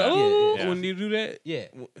he vouch do for that? that. Oh, Yeah. when did he do that? Yeah,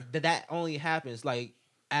 that only happens like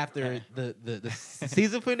after the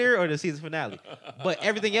season premiere or the season finale. But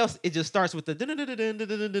everything else, it just starts with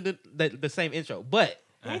the same intro. But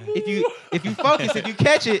if you focus, if you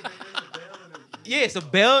catch it, yeah, it's a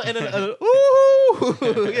bell and a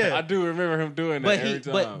ooh, yeah. I do remember him doing that But every he,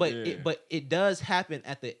 time. but it does happen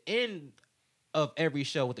at the end of every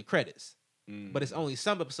show with the credits. Mm. But it's only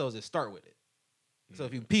some episodes that start with it. So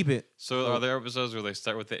if you peep it, So are there episodes where they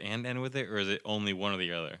start with it and end with it, or is it only one or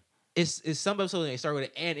the other? it's some episodes that they start with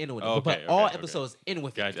it and end with it. Oh, but okay, all okay. episodes end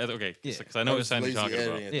with it. Gotcha. Okay, Yeah. because I know what Sam you're talking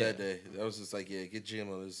about. At Yeah. that day. That was just like, yeah, get Jim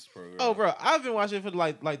on this program. Oh, bro, I've been watching it for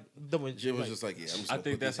like the Jim was just like, yeah, I'm just I gonna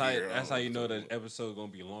think put that's this how here. that's how you know that episode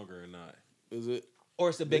gonna be longer or not. Is it? or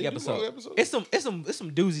it's a big They do long episode. episodes? It's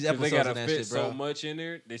some doozies 'Cause episodes they gotta in that fit shit, bro. so much in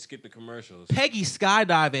there, they skip the commercials. Peggy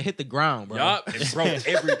skydived and hit the ground, bro. Yup, and broke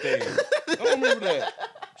everything. I don't remember that.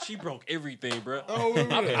 She broke everything, bro. I don't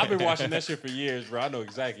remember that. I've been watching that shit for years, bro. I know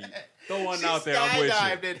exactly. Throw one She out there, I'm with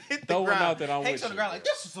skydived you. and hit the Throw one ground. out there, I'm Hank's with on the you. ground like,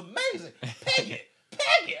 this is amazing. Peg it.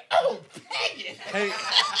 Peg it. Oh, peg it.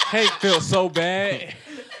 Hank feels so bad.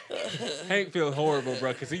 Hank feels horrible,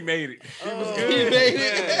 bro, because he made it. He was good. He made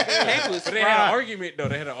it. Hank was But they had an fried. argument, though.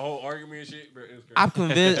 They had a whole argument and shit, bro. It was crazy. I'm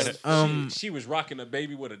convinced. She was rocking a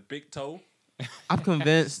baby with a big toe. I'm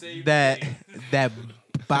convinced that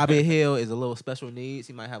Bobby Hill is a little special needs.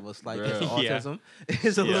 He might have a slight case of Bruh. Yeah. autism.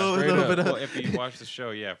 It's a Yeah, little straight up. bit of. Well, if you watch the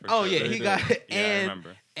show, yeah. For Oh sure. yeah, he got Yeah, I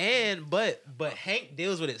and remember. but Hank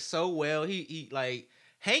deals with it so well. He like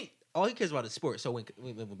Hank. All he cares about is sports. So when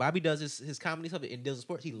Bobby does his comedy stuff and deals with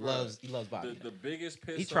sports, he loves Bobby. The biggest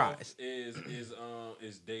piss He off tries.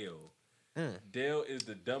 is Dale. Mm. Dale is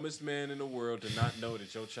the dumbest man in the world to not know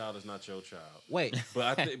that your child is not your child. Wait,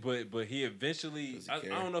 But I think, but he eventually. Does he I care?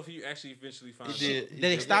 don't know if he actually eventually found. He did. did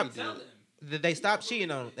they did. stop? He did. They stopped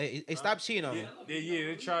cheating on him. They stopped cheating on him. Yeah,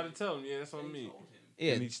 they tried to tell him. Yeah, that's what I mean.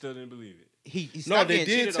 Yeah, And he still didn't believe it. he No, stopped they getting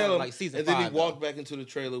did cheated tell on him, like season and then 5. he walked back into the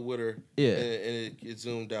trailer with her. Yeah. and it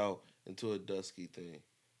zoomed out into a dusky thing.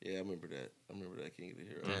 Yeah, I remember that. I remember that King of the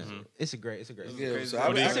Hero. Mhm. It's a great. Yeah, crazy. so It's I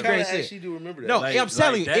a kind great of shit. actually do remember that. No, Like, I'm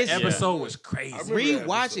telling you, that it's episode was crazy. I remember that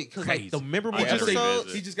rewatch episode. it because like the Crazy. memorable I gotta episodes,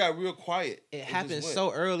 revisit. he just got real quiet. it and happened just went.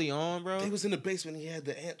 so early on, bro. They was in the basement. He had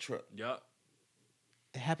the ant truck. Yup.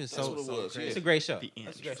 It happened That's so. what it was. crazy. It's a great show. The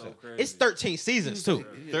It's a great So show. crazy. It's 13 seasons too.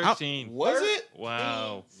 13. Was it?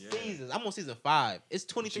 Wow. Yeah. Seasons. I'm on season 5. It's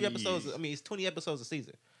 23 episodes. Jeez. I mean, it's 20 episodes a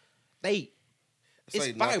season. It's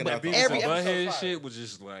like fire, knocking but out the every Office. episode Butthead fire. shit was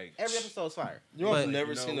just like Every episode's fire. You know, I've But- never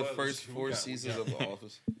You know seen the what? first We 4 got- seasons of The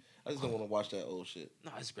Office. I just don't want to watch that old shit.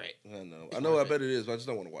 No, it's great. I know. I know. I bet it is, but I just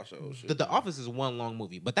don't want to watch that old shit. The Office is one long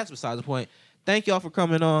movie, but that's besides the point. Thank y'all for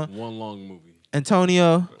coming on, one long movie.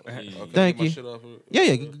 Antonio. Okay, Thank get my you. shit off of it?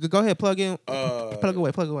 Yeah, go ahead. Plug in. Uh, plug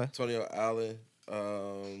away. Plug away. Antonio Allen,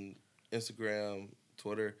 Instagram,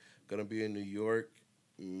 Twitter. Gonna be in New York,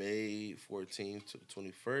 May 14th to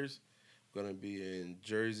 21st. Gonna be in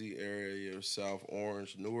Jersey area, South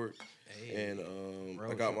Orange, Newark, and I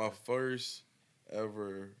Road got my trip. first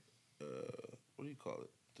ever. What do you call it?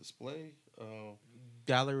 Display.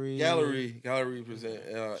 Gallery. Gallery present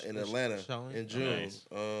in Atlanta Showing? in June. Nice.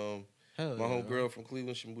 Hell My yeah, homegirl from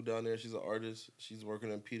Cleveland, she moved down there. She's an artist. She's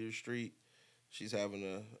working on Peter Street. She's having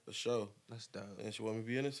a show, That's dope. and she wanted me to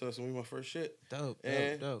be in it, so that's gonna be my first shit. Dope.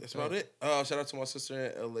 And dope. that's about it. Shout out to my sister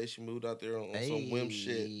in LA. She moved out there on some whim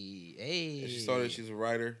shit. Hey. And she started. She's a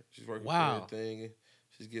writer. She's working Wow. for her thing. And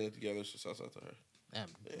she's getting it together. So shouts out to her. Damn,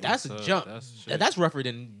 that's a That's jump. shit. That's rougher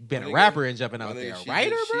than being My a nigga- rapper and jumping My out nigga, there. she Writer,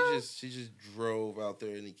 just, bro. She just drove out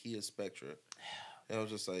there in the Kia Spectra, and I was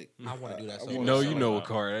just like, I want to do that. So I You wanna bad. know- know what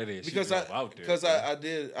car that is. She because drove out there, because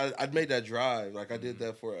bro. I made that drive. Like I did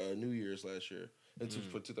that for New Year's last year.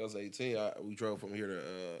 For 2018, we drove from here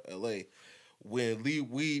to LA. When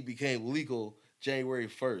weed became legal January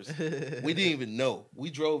 1st, we didn't even know. We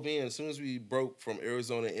drove in as soon as we broke from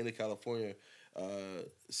Arizona into California.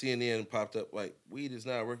 CNN popped up like weed is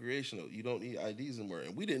now recreational. You don't need IDs anymore,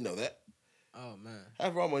 and we didn't know that. Oh man.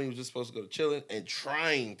 Half of our money was just supposed to go to chilling and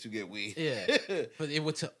trying to get weed. Yeah. But it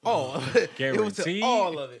went to all. It went to Guaranteed?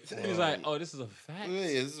 all of it. He's like, oh, this is a fact. Yeah,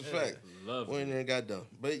 this is a fact. Love Went in it. there and got done.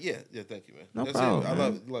 But yeah, thank you, man. No That's problem, it. I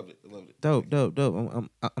man. loved it. Dope.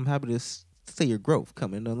 I'm happy to see your growth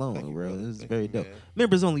coming along, Thank you, bro. brother. This is Thank very you, dope. man.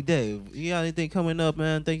 Members only Dave. You got anything coming up,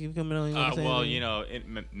 man? Thank you for coming on. You wanna say Well, anything? you know,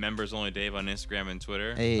 members only Dave on Instagram and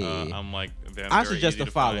Twitter. Hey. I'm like, I very suggest easy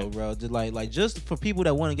to follow, find. bro. Just for people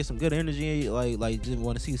that want to get some good energy, like just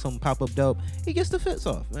want to see something pop up dope. It gets the fits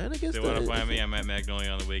off, man. It gets They the. want to find me. I'm at Magnolia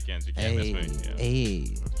on the weekends. You can't miss me. Yeah.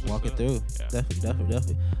 Hey, walking up. through. Yeah.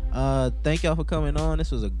 Definitely. Thank y'all for coming on.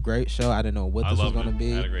 This was a great show. I didn't know what I this was loved gonna it.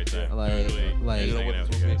 be. I had a great time. Like- It was really like- nice You know hanging what out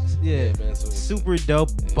this with you will guys. be? Yeah. man. So Super dope.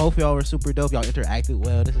 Both y'all were super dope. Y'all interacted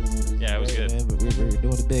well. This is Yeah, it was great, good. man. We're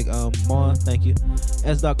doing it big. Ma, thank you.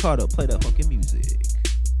 S. Carter, play that fucking music.